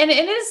 And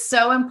it is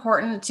so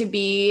important to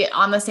be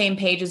on the same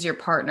page as your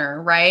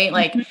partner, right?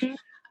 Like,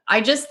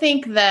 I just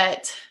think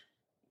that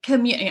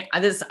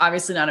this is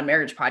obviously not a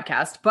marriage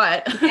podcast,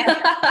 but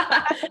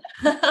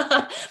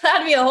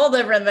that'd be a whole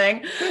different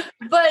thing.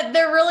 But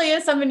there really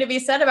is something to be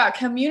said about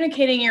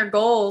communicating your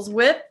goals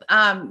with,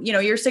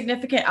 your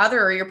significant other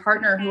or your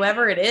partner,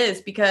 whoever it is,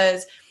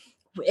 because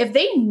if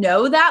they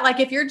know that, like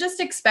if you're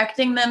just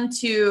expecting them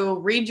to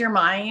read your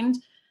mind,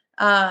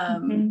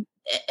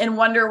 and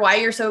wonder why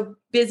you're so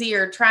busy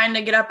or trying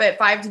to get up at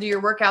 5 to do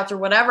your workouts or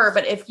whatever.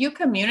 But if you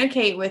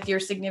communicate with your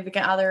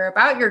significant other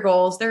about your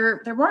goals,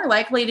 they're more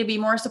likely to be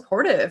more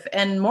supportive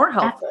and more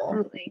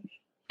helpful.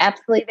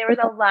 Absolutely. There was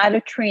a lot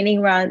of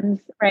training runs,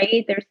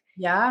 right? There's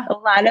a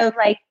lot of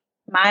like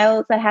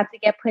miles that have to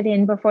get put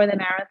in before the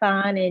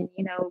marathon. And,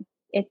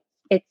 it's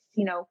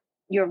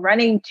you're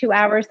running 2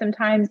 hours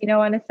sometimes,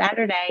 on a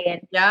Saturday,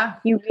 and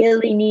you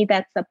really need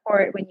that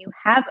support when you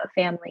have a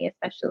family,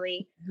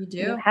 especially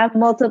you have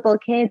multiple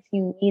kids.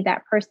 You need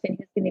that person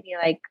who's going to be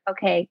like,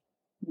 okay,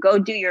 go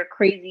do your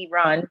crazy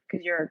run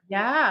because you're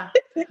not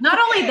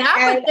only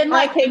that, but then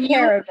like take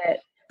care of it.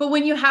 But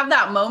when you have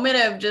that moment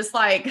of just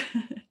like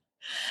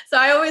So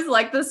I always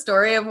like the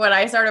story of when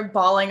I started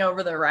bawling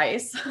over the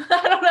rice.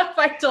 I don't know if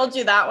I told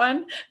you that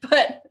one,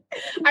 but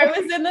I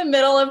was in the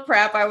middle of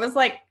prep. I was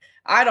like,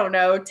 I don't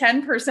know,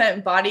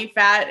 10% body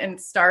fat and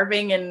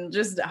starving and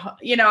just,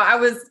 I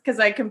was, because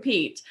I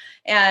compete,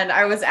 and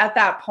I was at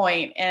that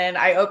point, and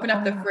I opened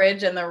up the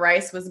fridge and the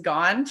rice was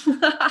gone.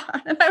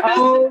 And I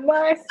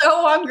was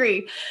so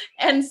hungry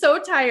and so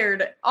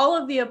tired, all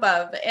of the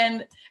above.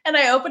 And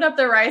I open up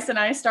the rice and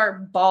I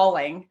start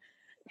bawling.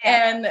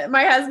 And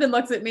my husband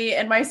looks at me,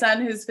 and my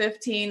son, who's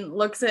 15,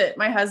 looks at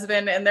my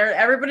husband, and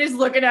everybody's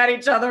looking at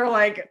each other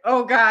like,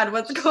 oh God,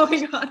 what's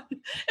going on?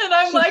 And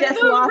I'm like,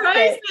 the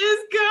rice is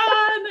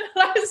gone.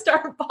 And I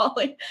start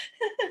bawling.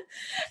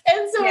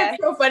 And so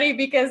it's so funny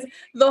because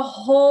the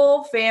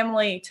whole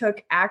family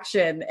took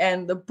action,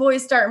 and the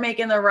boys start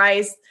making the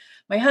rice.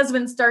 My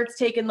husband starts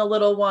taking the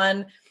little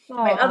one.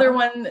 My other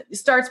one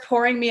starts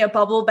pouring me a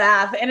bubble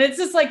bath. And it's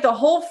just like the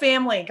whole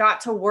family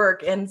got to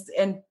work and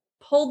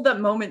pulled the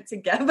moment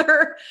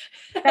together.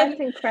 That's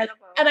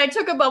incredible. And I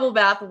took a bubble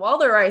bath while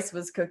the rice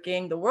was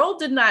cooking. The world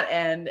did not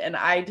end. And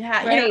I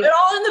had, it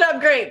all ended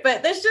up great.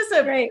 But there's just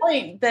a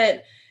point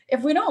that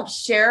if we don't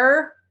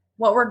share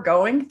what we're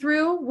going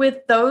through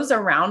with those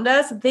around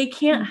us, they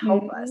can't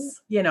help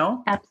us,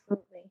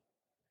 Absolutely.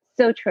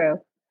 So true.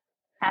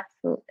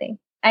 Absolutely.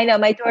 I know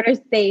my daughters,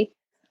 I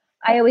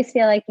always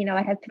feel like,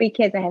 I have 3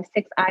 kids. I have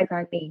 6 eyes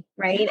on me.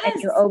 Right. Yes.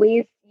 And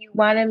you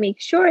want to make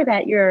sure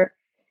that you're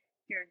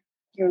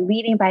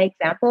leading by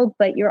example,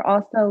 but you're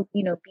also,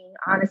 being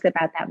honest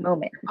about that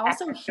moment.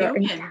 Also, your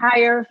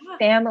entire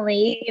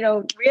family,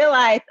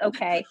 realize,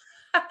 okay,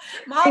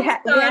 Mom's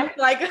done.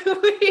 Like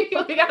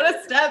we gotta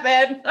step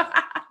in.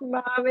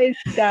 Mom is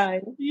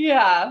done.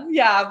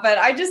 Yeah. But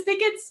I just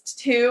think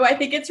I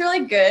think it's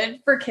really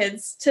good for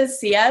kids to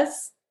see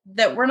us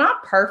that we're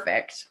not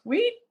perfect.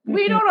 We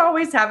don't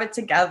always have it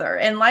together,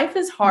 and life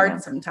is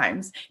hard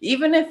sometimes,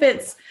 even if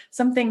it's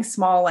something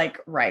small like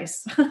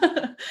rice.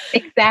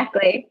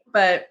 Exactly.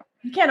 But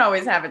you can't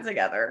always have it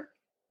together.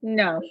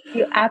 No,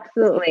 you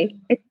absolutely.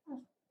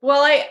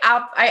 Well, I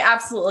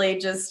absolutely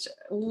just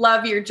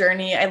love your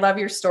journey. I love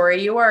your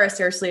story. You are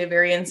seriously a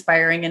very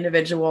inspiring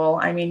individual.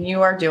 I mean,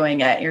 you are doing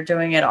it. You're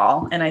doing it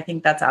all. And I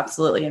think that's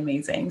absolutely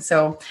amazing.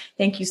 So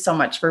thank you so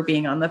much for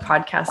being on the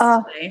podcast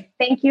today.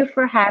 Thank you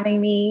for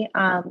having me.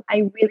 I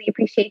really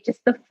appreciate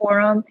just the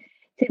forum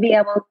to be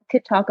able to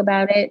talk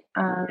about it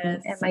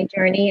and my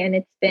journey. And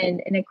it's been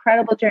an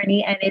incredible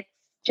journey, and it's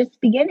just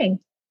beginning.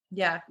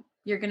 Yeah.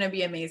 You're going to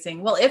be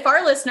amazing. Well, if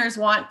our listeners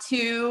want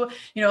to,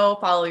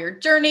 follow your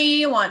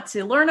journey, want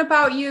to learn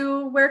about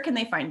you, where can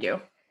they find you?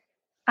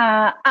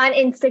 On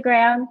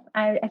Instagram.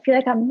 I feel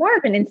like I'm more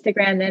of an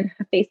Instagram than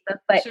a Facebook,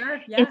 but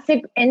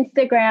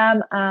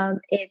Instagram,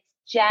 it's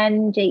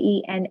Jen,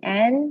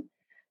 Jenn,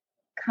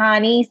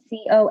 Connie,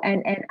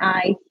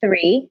 Conni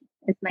 3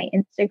 is my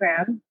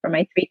Instagram for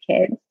my 3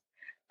 kids.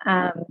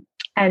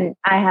 And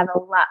I have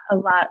a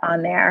lot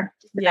on there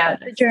just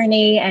about the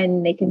journey,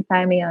 and they can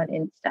find me on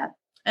Insta.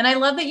 And I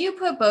love that you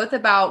put both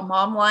about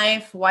mom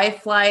life,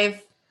 wife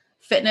life,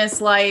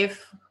 fitness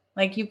life.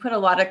 Like you put a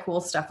lot of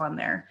cool stuff on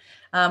there.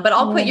 But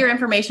I'll put your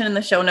information in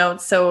the show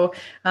notes so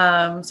we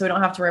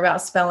don't have to worry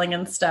about spelling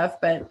and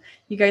stuff. But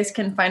you guys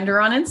can find her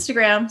on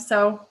Instagram.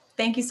 So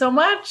thank you so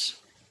much.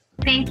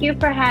 Thank you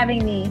for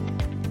having me.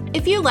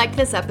 If you liked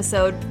this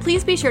episode,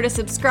 please be sure to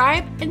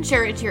subscribe and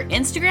share it to your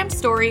Instagram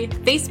story,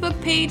 Facebook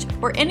page,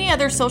 or any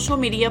other social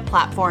media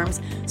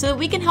platforms so that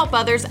we can help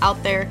others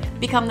out there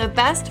become the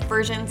best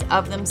versions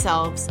of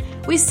themselves.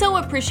 We so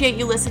appreciate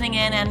you listening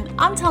in, and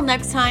until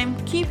next time,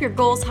 keep your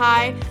goals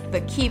high,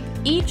 but keep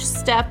each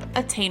step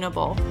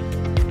attainable.